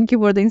 Thank you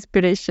for the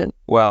inspiration.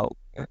 Well,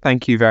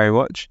 thank you very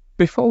much.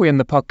 Before we end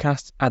the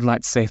podcast, I'd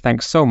like to say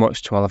thanks so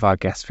much to all of our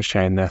guests for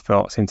sharing their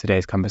thoughts in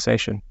today's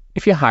conversation.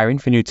 If you're hiring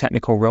for new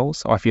technical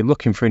roles, or if you're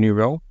looking for a new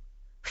role,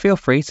 feel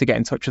free to get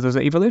in touch with us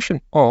at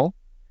Evolution. Or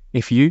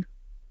if you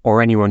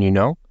or anyone you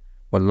know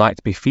would like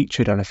to be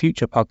featured on a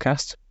future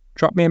podcast,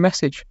 drop me a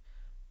message.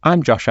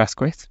 I'm Josh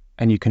Asquith,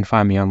 and you can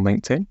find me on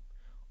LinkedIn,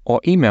 or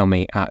email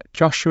me at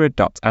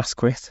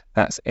joshua.asquith,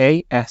 that's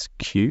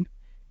ASQUITH,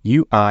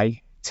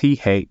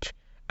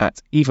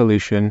 at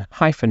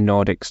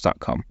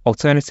evolution-nordics.com.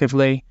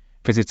 Alternatively,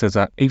 visit us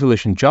at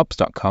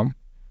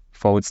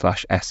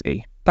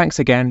evolutionjobs.com/SE. Thanks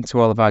again to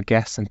all of our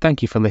guests, and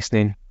thank you for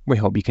listening. We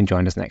hope you can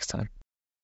join us next time.